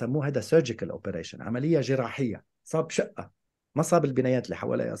 يعني بسموه هذا سيرجيكال اوبريشن، عملية جراحية. صاب شقة، ما صاب البنايات اللي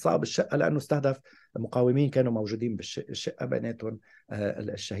حواليها، صاب الشقة لأنه استهدف مقاومين كانوا موجودين بالشقة، بيناتهم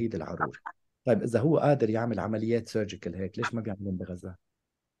الشهيد العروري. طيب إذا هو قادر يعمل عمليات سيرجيكال هيك، ليش ما بيعملهم بغزة؟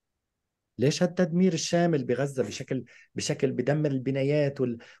 ليش هالتدمير الشامل بغزة بشكل بدمر البنايات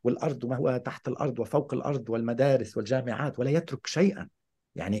والأرض وما هو تحت الأرض وفوق الأرض والمدارس والجامعات ولا يترك شيئا؟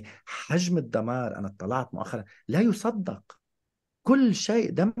 يعني حجم الدمار أنا اطلعت مؤخرا لا يصدق. كل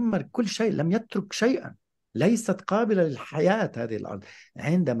شيء دمر، كل شيء، لم يترك شيئا. ليست قابلة للحياة هذه الأرض.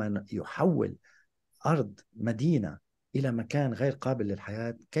 عندما يحول أرض مدينة إلى مكان غير قابل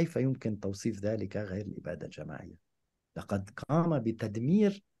للحياة، كيف يمكن توصيف ذلك غير الإبادة الجماعية؟ لقد قام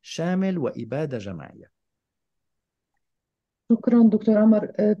بتدمير شامل وإبادة جماعية. شكرا دكتور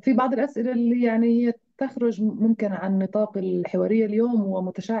عمر. في بعض الأسئلة اللي يعني هي تخرج ممكن عن نطاق الحوارية اليوم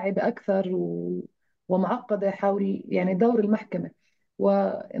ومتشعبة أكثر ومعقدة حول يعني دور المحكمة.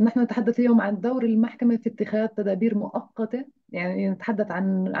 ونحن نتحدث اليوم عن دور المحكمة في اتخاذ تدابير مؤقتة، يعني نتحدث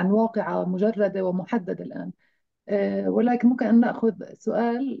عن واقعة مجردة ومحددة الآن. ولكن ممكن أن نأخذ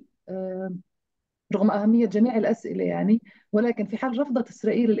سؤال رغم أهمية جميع الأسئلة يعني. ولكن في حال رفضت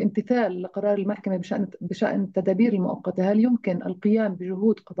إسرائيل الامتثال لقرار المحكمة بشأن التدابير المؤقتة، هل يمكن القيام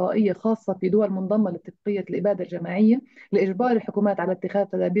بجهود قضائية خاصة في دول منضمة لاتفاقية الإبادة الجماعية لإجبار الحكومات على اتخاذ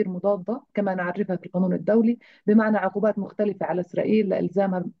تدابير مضادة كما نعرفها في القانون الدولي، بمعنى عقوبات مختلفة على إسرائيل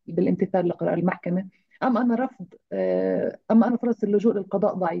لإلزامها بالامتثال لقرار المحكمة؟ أم أن فرص اللجوء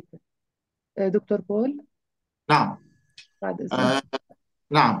للقضاء ضعيفة؟ دكتور بول، نعم. بعد إذنك. آه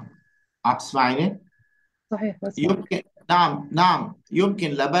نعم. عم تسمعيني؟ صحيح بسمعك. يمكن، نعم نعم،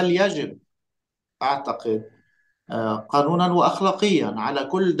 يمكن، لا بل يجب، أعتقد قانونا وأخلاقيا على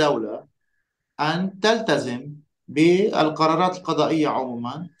كل دولة أن تلتزم بالقرارات القضائية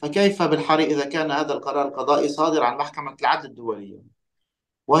عموما. فكيف بالحري إذا كان هذا القرار القضائي صادر عن محكمة العدل الدولية،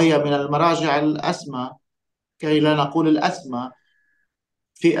 وهي من المراجع الأسمى، كي لا نقول الأسمى،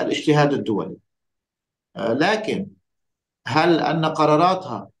 في الاجتهاد الدولي. لكن هل أن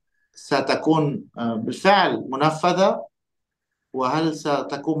قراراتها ستكون بالفعل منفذة؟ وهل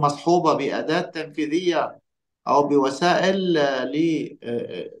ستكون مصحوبة بأداة تنفيذية أو بوسائل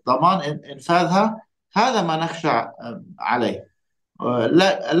لضمان إنفاذها؟ هذا ما نخشى عليه.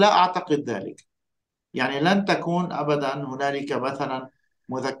 لا أعتقد ذلك. يعني لن تكون أبدا هنالك مثلا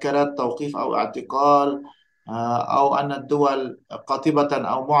مذكرات توقيف أو اعتقال، أو أن الدول قاطبة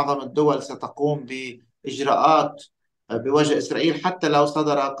أو معظم الدول ستقوم بإجراءات بوجه إسرائيل حتى لو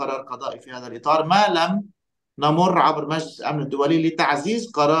صدر قرار قضائي في هذا الإطار، ما لم نمر عبر مجلس الأمن الدولي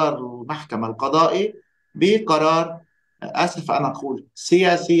لتعزيز قرار المحكمة القضائي بقرار، آسف أن أقول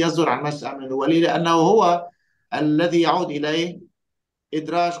سياسي، يصدر عن مجلس الأمن الدولي، لأنه هو الذي يعود إليه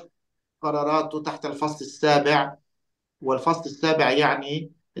إدراج قراراته تحت الفصل السابع. والفصل السابع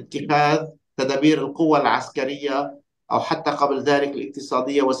يعني اتخاذ تدابير القوة العسكرية أو حتى قبل ذلك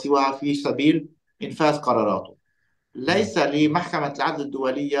الاقتصادية وسواها في سبيل إنفاذ قراراته. نعم. ليس لمحكمة العدل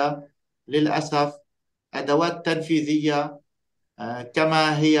الدولية للأسف أدوات تنفيذية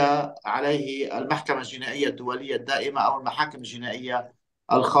كما هي عليه المحكمة الجنائية الدولية الدائمة أو المحاكم الجنائية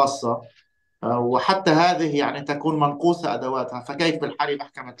الخاصة. وحتى هذه يعني تكون منقوصة أدواتها. فكيف بالحال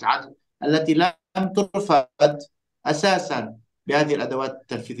محكمة العدل التي لم ترفد أساسا بهذه الأدوات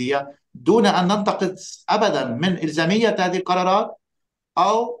التنفيذية، دون أن ننتقد أبدا من إلزامية هذه القرارات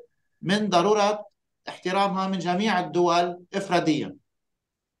أو من ضرورة احترامها من جميع الدول إفراديا.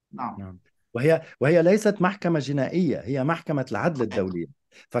 نعم. نعم. وهي ليست محكمة جنائية، هي محكمة العدل الدولية.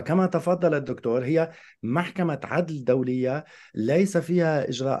 فكما تفضل الدكتور، هي محكمة عدل دولية ليس فيها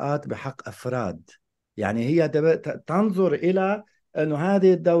إجراءات بحق أفراد. يعني هي تنظر إلى أنه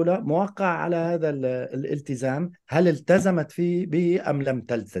هذه الدولة موقع على هذا الالتزام، هل التزمت فيه به أم لم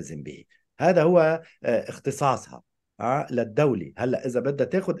تلتزم به. هذا هو اختصاصها للدولي. هلا إذا بدها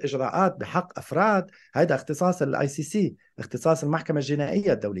تاخذ إجراءات بحق أفراد، هذا اختصاص الاي سي سي، اختصاص المحكمة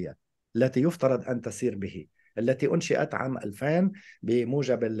الجنائية الدولية التي يفترض أن تسير به، التي أنشئت عام 2000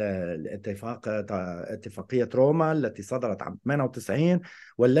 بموجب اتفاقية روما التي صدرت عام 98،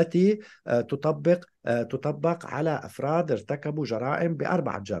 والتي تطبق على أفراد ارتكبوا جرائم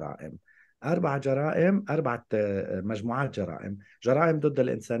بأربعة جرائم. أربعة مجموعات جرائم: جرائم ضد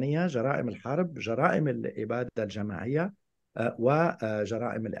الإنسانية، جرائم الحرب، جرائم الإبادة الجماعية،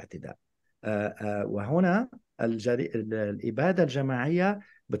 وجرائم الاعتداء. وهنا الإبادة الجماعية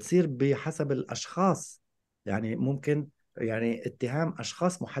بتصير بحسب الأشخاص، يعني ممكن يعني اتهام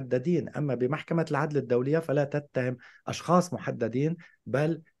أشخاص محددين، أما بمحكمة العدل الدولية فلا تتهم أشخاص محددين،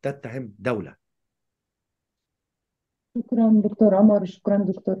 بل تتهم دولة. شكرا دكتور عمر، شكرا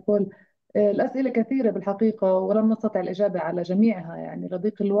دكتور بول. الأسئلة كثيرة بالحقيقة، ولم نستطع الإجابة على جميعها يعني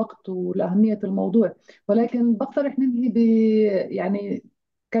لضيق الوقت ولأهمية الموضوع، ولكن بقترح ننهي يعني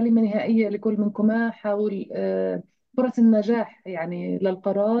كلمة نهائية لكل منكما حول فرص النجاح يعني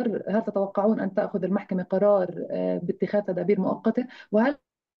للقرار. هل تتوقعون أن تأخذ المحكمة قرار باتخاذ تدابير مؤقتة؟ وهل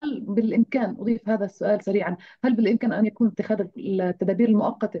بالإمكان، أضيف هذا السؤال سريعا، هل بالإمكان أن يكون اتخاذ التدابير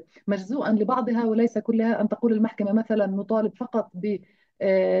المؤقتة مجزوءا لبعضها وليس كلها؟ أن تقول المحكمة مثلا نطالب فقط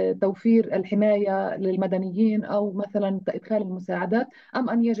بتوفير الحماية للمدنيين أو مثلا إدخال المساعدات، أم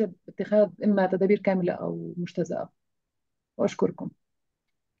أن يجب اتخاذ إما تدابير كاملة أو مجتزأة؟ وأشكركم.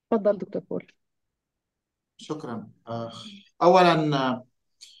 تفضل دكتور بول. شكرا. أولا،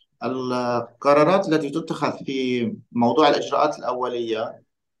 القرارات التي تتخذ في موضوع الإجراءات الأولية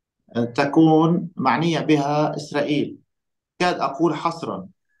تكون معنية بها إسرائيل، كاد أقول حصرا،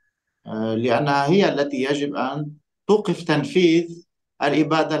 لأنها هي التي يجب أن توقف تنفيذ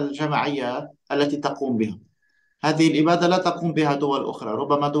الإبادة الجماعية التي تقوم بها. هذه الإبادة لا تقوم بها دول أخرى،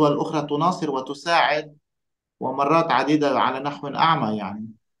 ربما دول أخرى تناصر وتساعد ومرات عديدة على نحو أعمى يعني،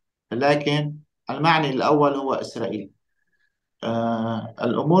 لكن المعني الأول هو إسرائيل.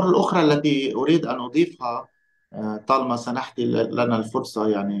 الأمور الأخرى التي أريد أن أضيفها، طالما سنحت لنا الفرصة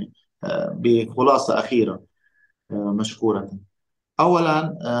يعني، بخلاصة أخيرة، مشكورة. أولا،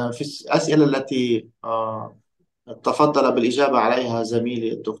 في الأسئلة التي تفضل بالإجابة عليها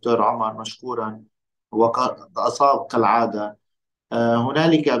زميلي الدكتور عمر مشكورا، وقد أصاب كالعادة.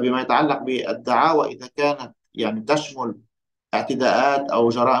 هنالك بما يتعلق بالدعاوى، إذا كانت يعني تشمل اعتداءات أو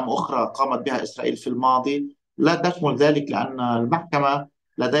جرائم أخرى قامت بها إسرائيل في الماضي، لا تشمل ذلك، لأن المحكمة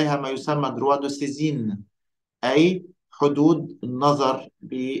لديها ما يسمى droit de saisine، أي حدود النظر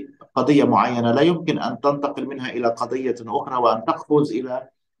بقضية معينة، لا يمكن أن تنتقل منها إلى قضية أخرى وأن تقفز إلى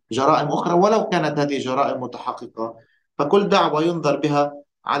جرائم أخرى ولو كانت هذه جرائم متحققة، فكل دعوة ينظر بها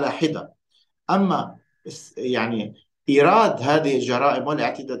على حدة. أما يعني إيراد هذه الجرائم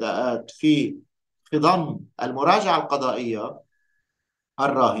والاعتداءات في خضم المراجعة القضائية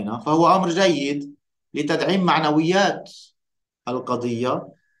الراهنة فهو أمر جيد لتدعيم معنويات القضية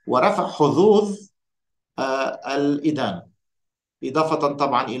ورفع حظوظ الإدانة، إضافة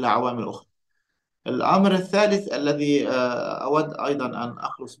طبعا إلى عوامل أخرى. الأمر الثالث الذي أود أيضا أن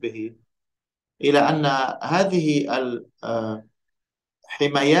أخلص به، إلى أن هذه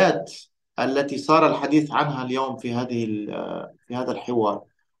الحمايات التي صار الحديث عنها اليوم في هذا الحوار،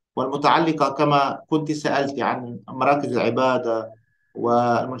 والمتعلقة كما كنت سألت عن مراكز العبادة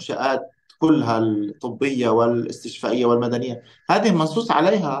والمنشآت كلها الطبية والاستشفائية والمدنية، هذه منصوص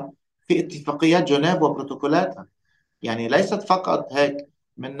عليها في اتفاقيات جنيف وبروتوكولاتها، يعني ليست فقط هيك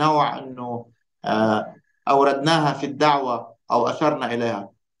من نوع أنه أوردناها في الدعوة أو أشرنا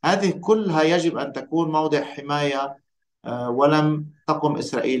إليها. هذه كلها يجب أن تكون موضع حماية، ولم تقم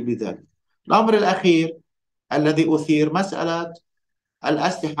إسرائيل بذلك. الأمر الأخير الذي أثير مسألة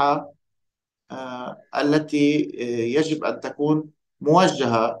الأسلحة التي يجب أن تكون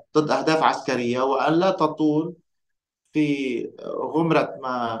موجهة ضد أهداف عسكرية وأن لا تطول في غمرة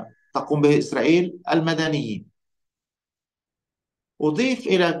ما تقوم به إسرائيل المدنيين. أضيف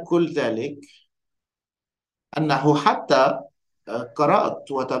إلى كل ذلك أنه حتى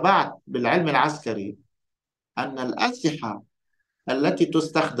قرأت وتابعت بالعلم العسكري أن الأسلحة التي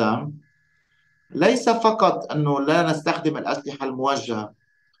تستخدم ليس فقط أنه لا نستخدم الأسلحة الموجهة،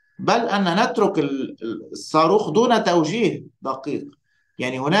 بل أن نترك الصاروخ دون توجيه دقيق.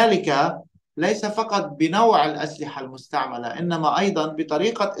 يعني هنالك ليس فقط بنوع الأسلحة المستعملة، إنما أيضا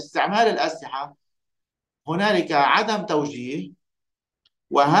بطريقة استعمال الأسلحة. هنالك عدم توجيه،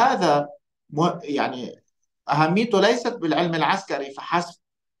 وهذا يعني أهميته ليست بالعلم العسكري فحسب،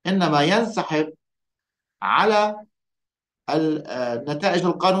 إنما ينسحب على النتائج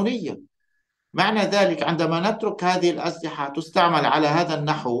القانونية. معنى ذلك عندما نترك هذه الأسلحة تستعمل على هذا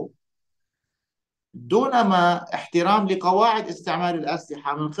النحو دون ما احترام لقواعد استعمال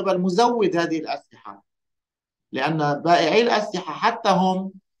الأسلحة من قبل مزود هذه الأسلحة، لأن بائعي الأسلحة حتى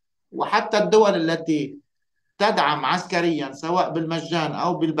هم وحتى الدول التي تدعم عسكريا سواء بالمجان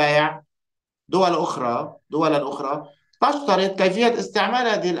أو بالبيع، دولا أخرى تشترط كيفية استعمال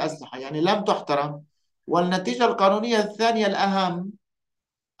هذه الأسلحة، يعني لم تحترم. والنتيجة القانونية الثانية الأهم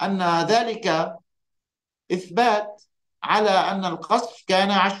أن ذلك إثبات على أن القصف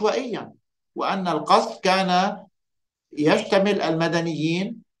كان عشوائيا، وأن القصف كان يشتمل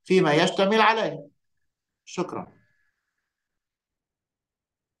المدنيين فيما يشتمل عليه. شكرا.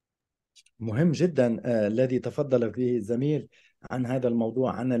 مهم جدا الذي تفضل فيه الزميل عن هذا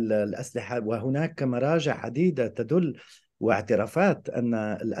الموضوع، عن الأسلحة. وهناك مراجع عديدة تدل واعترافات أن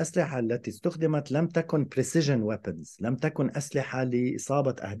الأسلحة التي استخدمت لم تكن precision weapons، لم تكن أسلحة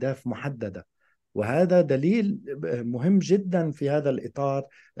لإصابة أهداف محددة. وهذا دليل مهم جدا في هذا الإطار.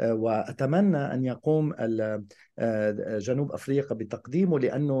 وأتمنى أن يقوم جنوب أفريقيا بتقديمه،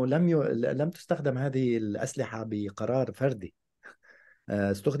 لأنه لم تستخدم هذه الأسلحة بقرار فردي،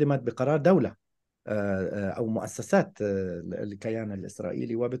 استخدمت بقرار دولة أو مؤسسات الكيان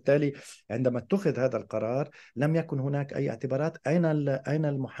الإسرائيلي. وبالتالي عندما اتخذ هذا القرار لم يكن هناك أي اعتبارات. أين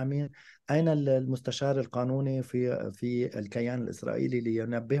المحامين؟ أين المستشار القانوني في الكيان الإسرائيلي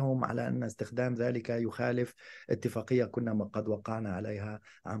لينبههم على أن استخدام ذلك يخالف اتفاقية كنا قد وقعنا عليها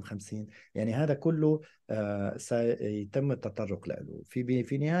عام 50؟ يعني هذا كله سيتم التطرق له.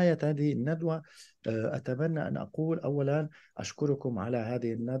 في نهاية هذه الندوة أتمنى أن أقول أولا أشكركم على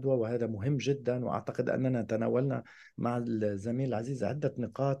هذه الندوة، وهذا مهم جدا. وأعتقد أننا تناولنا مع الزميل العزيز عدة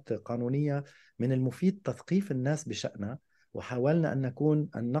نقاط قانونية من المفيد تثقيف الناس بشأنها، وحاولنا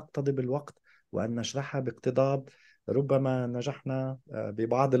أن نقتضب الوقت وأن نشرحها باقتضاب. ربما نجحنا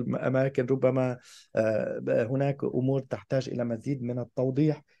ببعض الأماكن، ربما هناك أمور تحتاج إلى مزيد من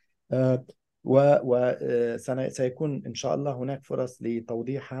التوضيح، وسيكون إن شاء الله هناك فرص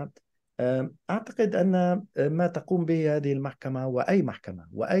لتوضيحها. أعتقد أن ما تقوم به هذه المحكمة وأي محكمة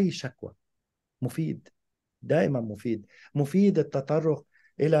وأي شكوى مفيد، دائما مفيد التطرق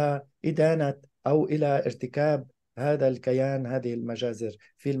إلى إدانة أو إلى ارتكاب هذا الكيان، هذه المجازر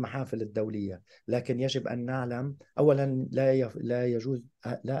في المحافل الدولية. لكن يجب أن نعلم أولا لا يجوز،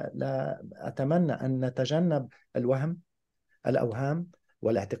 لا أتمنى أن نتجنب الأوهام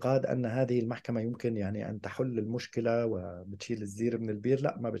والاعتقاد أن هذه المحكمة يمكن يعني أن تحل المشكلة وبتشيل الزير من البير.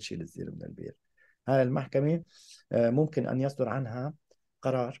 لا، ما بتشيل الزير من البير. هاي المحكمة ممكن أن يصدر عنها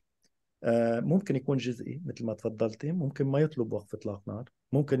قرار، ممكن يكون جزئي مثل ما تفضلتي، ممكن ما يطلب وقف إطلاق نار،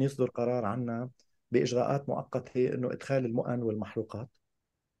 ممكن يصدر قرار عنا بإجراءات مؤقتة أنه إدخال المؤن والمحروقات،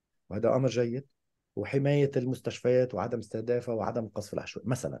 وهذا أمر جيد، وحماية المستشفيات وعدم استهدافها وعدم القصف العشوائي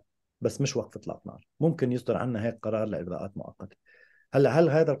مثلا، بس مش وقف إطلاق نار. ممكن يصدر عنا هيك قرار لإجراءات مؤقتة. هل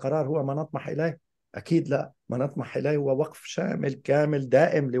هذا القرار هو ما نطمح إليه؟ أكيد لا. ما نطمح إليه هو وقف شامل كامل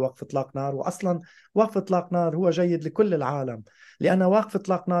دائم لوقف إطلاق نار. وأصلا وقف إطلاق نار هو جيد لكل العالم، لأن وقف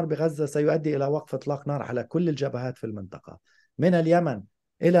إطلاق نار بغزة سيؤدي إلى وقف إطلاق نار على كل الجبهات في المنطقة، من اليمن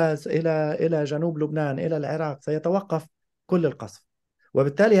إلى جنوب لبنان إلى العراق، سيتوقف كل القصف.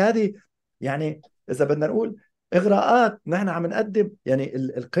 وبالتالي هذه يعني إذا بدنا نقول إغراءات نحن عم نقدم، يعني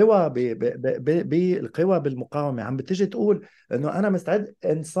القوى بالمقاومة عم بتجي تقول انه انا مستعد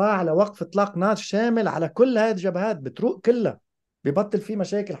انصاع لوقف اطلاق نار شامل على كل هذه الجبهات، بتروق كلها، ببطل في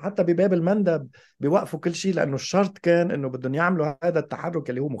مشاكل. حتى بباب المندب بيوقفوا كل شيء، لانه الشرط كان انه بدهم يعملوا هذا التحرك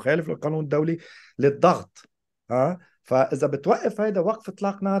اللي هو مخالف للقانون الدولي للضغط. فاذا بتوقف هذا وقف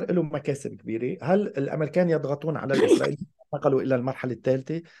اطلاق نار له مكاسب كبيره. هل الامريكان يضغطون على الاسرائيليين انتقلوا الى المرحله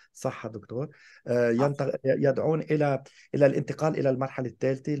الثالثه؟ صح دكتور. يدعون الى الانتقال الى المرحله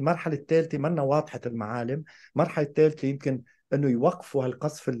الثالثه. المرحله الثالثه منا واضحه المعالم. المرحله الثالثه يمكن انه يوقفوا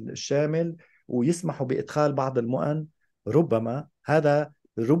هالقصف الشامل ويسمحوا بادخال بعض المؤن. ربما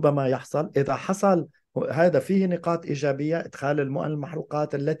يحصل. اذا حصل هذا فيه نقاط إيجابية، إدخال المؤن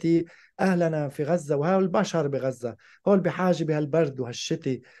المحروقات التي أهلنا في غزة وهؤلاء البشر بغزة هول بحاجة بهالبرد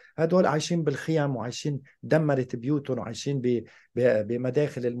وهالشتي. هدول عايشين بالخيام وعايشين دمرت بيوتهم وعايشين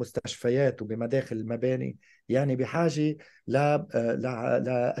بمداخل المستشفيات وبمداخل المباني، يعني بحاجة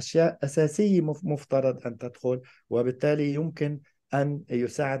لأشياء أساسية مفترض أن تدخل. وبالتالي يمكن أن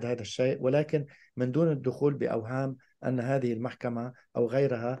يساعد هذا الشيء، ولكن من دون الدخول بأوهام أن هذه المحكمة أو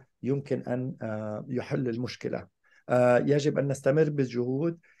غيرها يمكن أن يحل المشكلة. يجب أن نستمر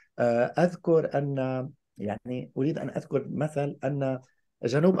بالجهود. أذكر أن يعني أريد أن أذكر مثل أن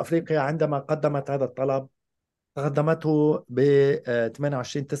جنوب أفريقيا عندما قدمت هذا الطلب قدمته ب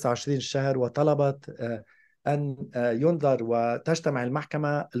 28 29 الشهر، وطلبت أن ينظر وتجتمع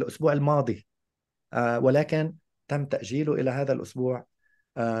المحكمة الأسبوع الماضي، ولكن تم تأجيله إلى هذا الأسبوع.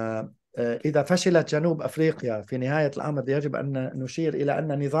 إذا فشلت جنوب أفريقيا في نهاية الأمر، يجب أن نشير إلى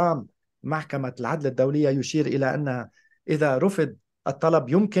أن نظام محكمة العدل الدولية يشير إلى أن إذا رفض الطلب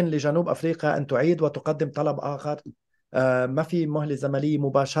يمكن لجنوب أفريقيا أن تعيد وتقدم طلب آخر، ما في مهلة زمنية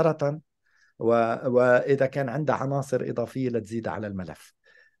مباشرة، وإذا كان عندها عناصر إضافية لتزيد على الملف.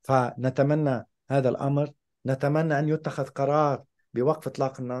 فنتمنى هذا الأمر، نتمنى أن يتخذ قرار بوقف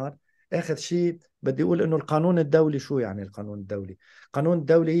إطلاق النار. آخر شيء بدي أقول إنه القانون الدولي، شو يعني القانون الدولي؟ القانون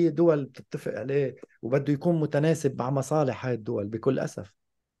الدولي هي دول بتتفق عليه وبده يكون متناسب مع مصالح هاي الدول بكل أسف.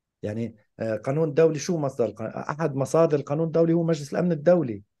 يعني قانون الدولي شو مصدر؟ أحد مصادر القانون الدولي هو مجلس الأمن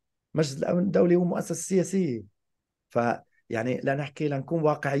الدولي. مجلس الأمن الدولي هو مؤسسة سياسية. فيعني لا نحكي، لنكون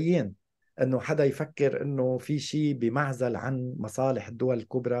واقعيين، انه حدا يفكر انه في شيء بمعزل عن مصالح الدول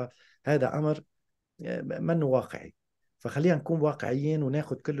الكبرى، هذا امر منه واقعي. فخلينا نكون واقعيين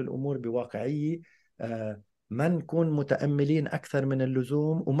وناخذ كل الامور بواقعيه، ما نكون متاملين اكثر من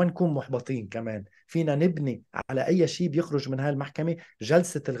اللزوم، وما نكون محبطين كمان. فينا نبني على اي شيء بيخرج من هاي المحكمه.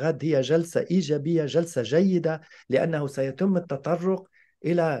 جلسه الغد هي جلسه ايجابيه، جلسه جيده، لانه سيتم التطرق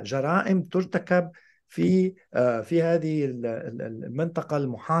الى جرائم ترتكب في هذه المنطقة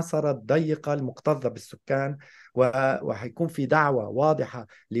المحاصرة الضيقة المكتظة بالسكان، وحيكون في دعوة واضحة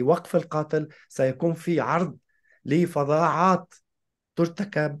لوقف القتل. سيكون في عرض لفظاعات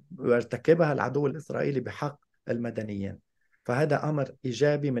ترتكب ويرتكبها العدو الإسرائيلي بحق المدنيين. فهذا أمر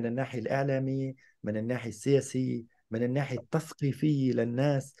إيجابي من الناحية الإعلامية، من الناحية السياسية، من الناحية التثقيفية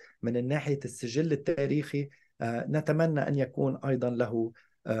للناس، من الناحية السجل التاريخي. نتمنى أن يكون أيضا له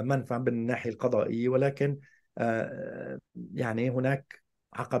منفعة من الناحية القضائية، ولكن يعني هناك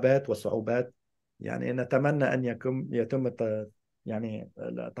عقبات وصعوبات، يعني نتمنى أن يتم يعني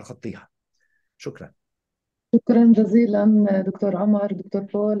تخطيها. شكرا. شكرا جزيلا دكتور عمر، دكتور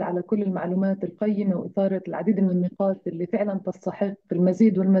بول، على كل المعلومات القيمة وإثارة العديد من النقاط اللي فعلا تستحق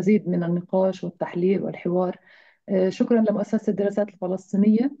المزيد والمزيد من النقاش والتحليل والحوار. شكرا لمؤسسة الدراسات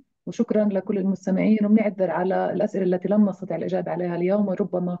الفلسطينية، وشكرا لكل المستمعين، وبنعذر على الأسئلة التي لم نستطع الإجابة عليها اليوم،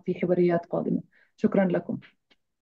 وربما في حواريات قادمة. شكرا لكم.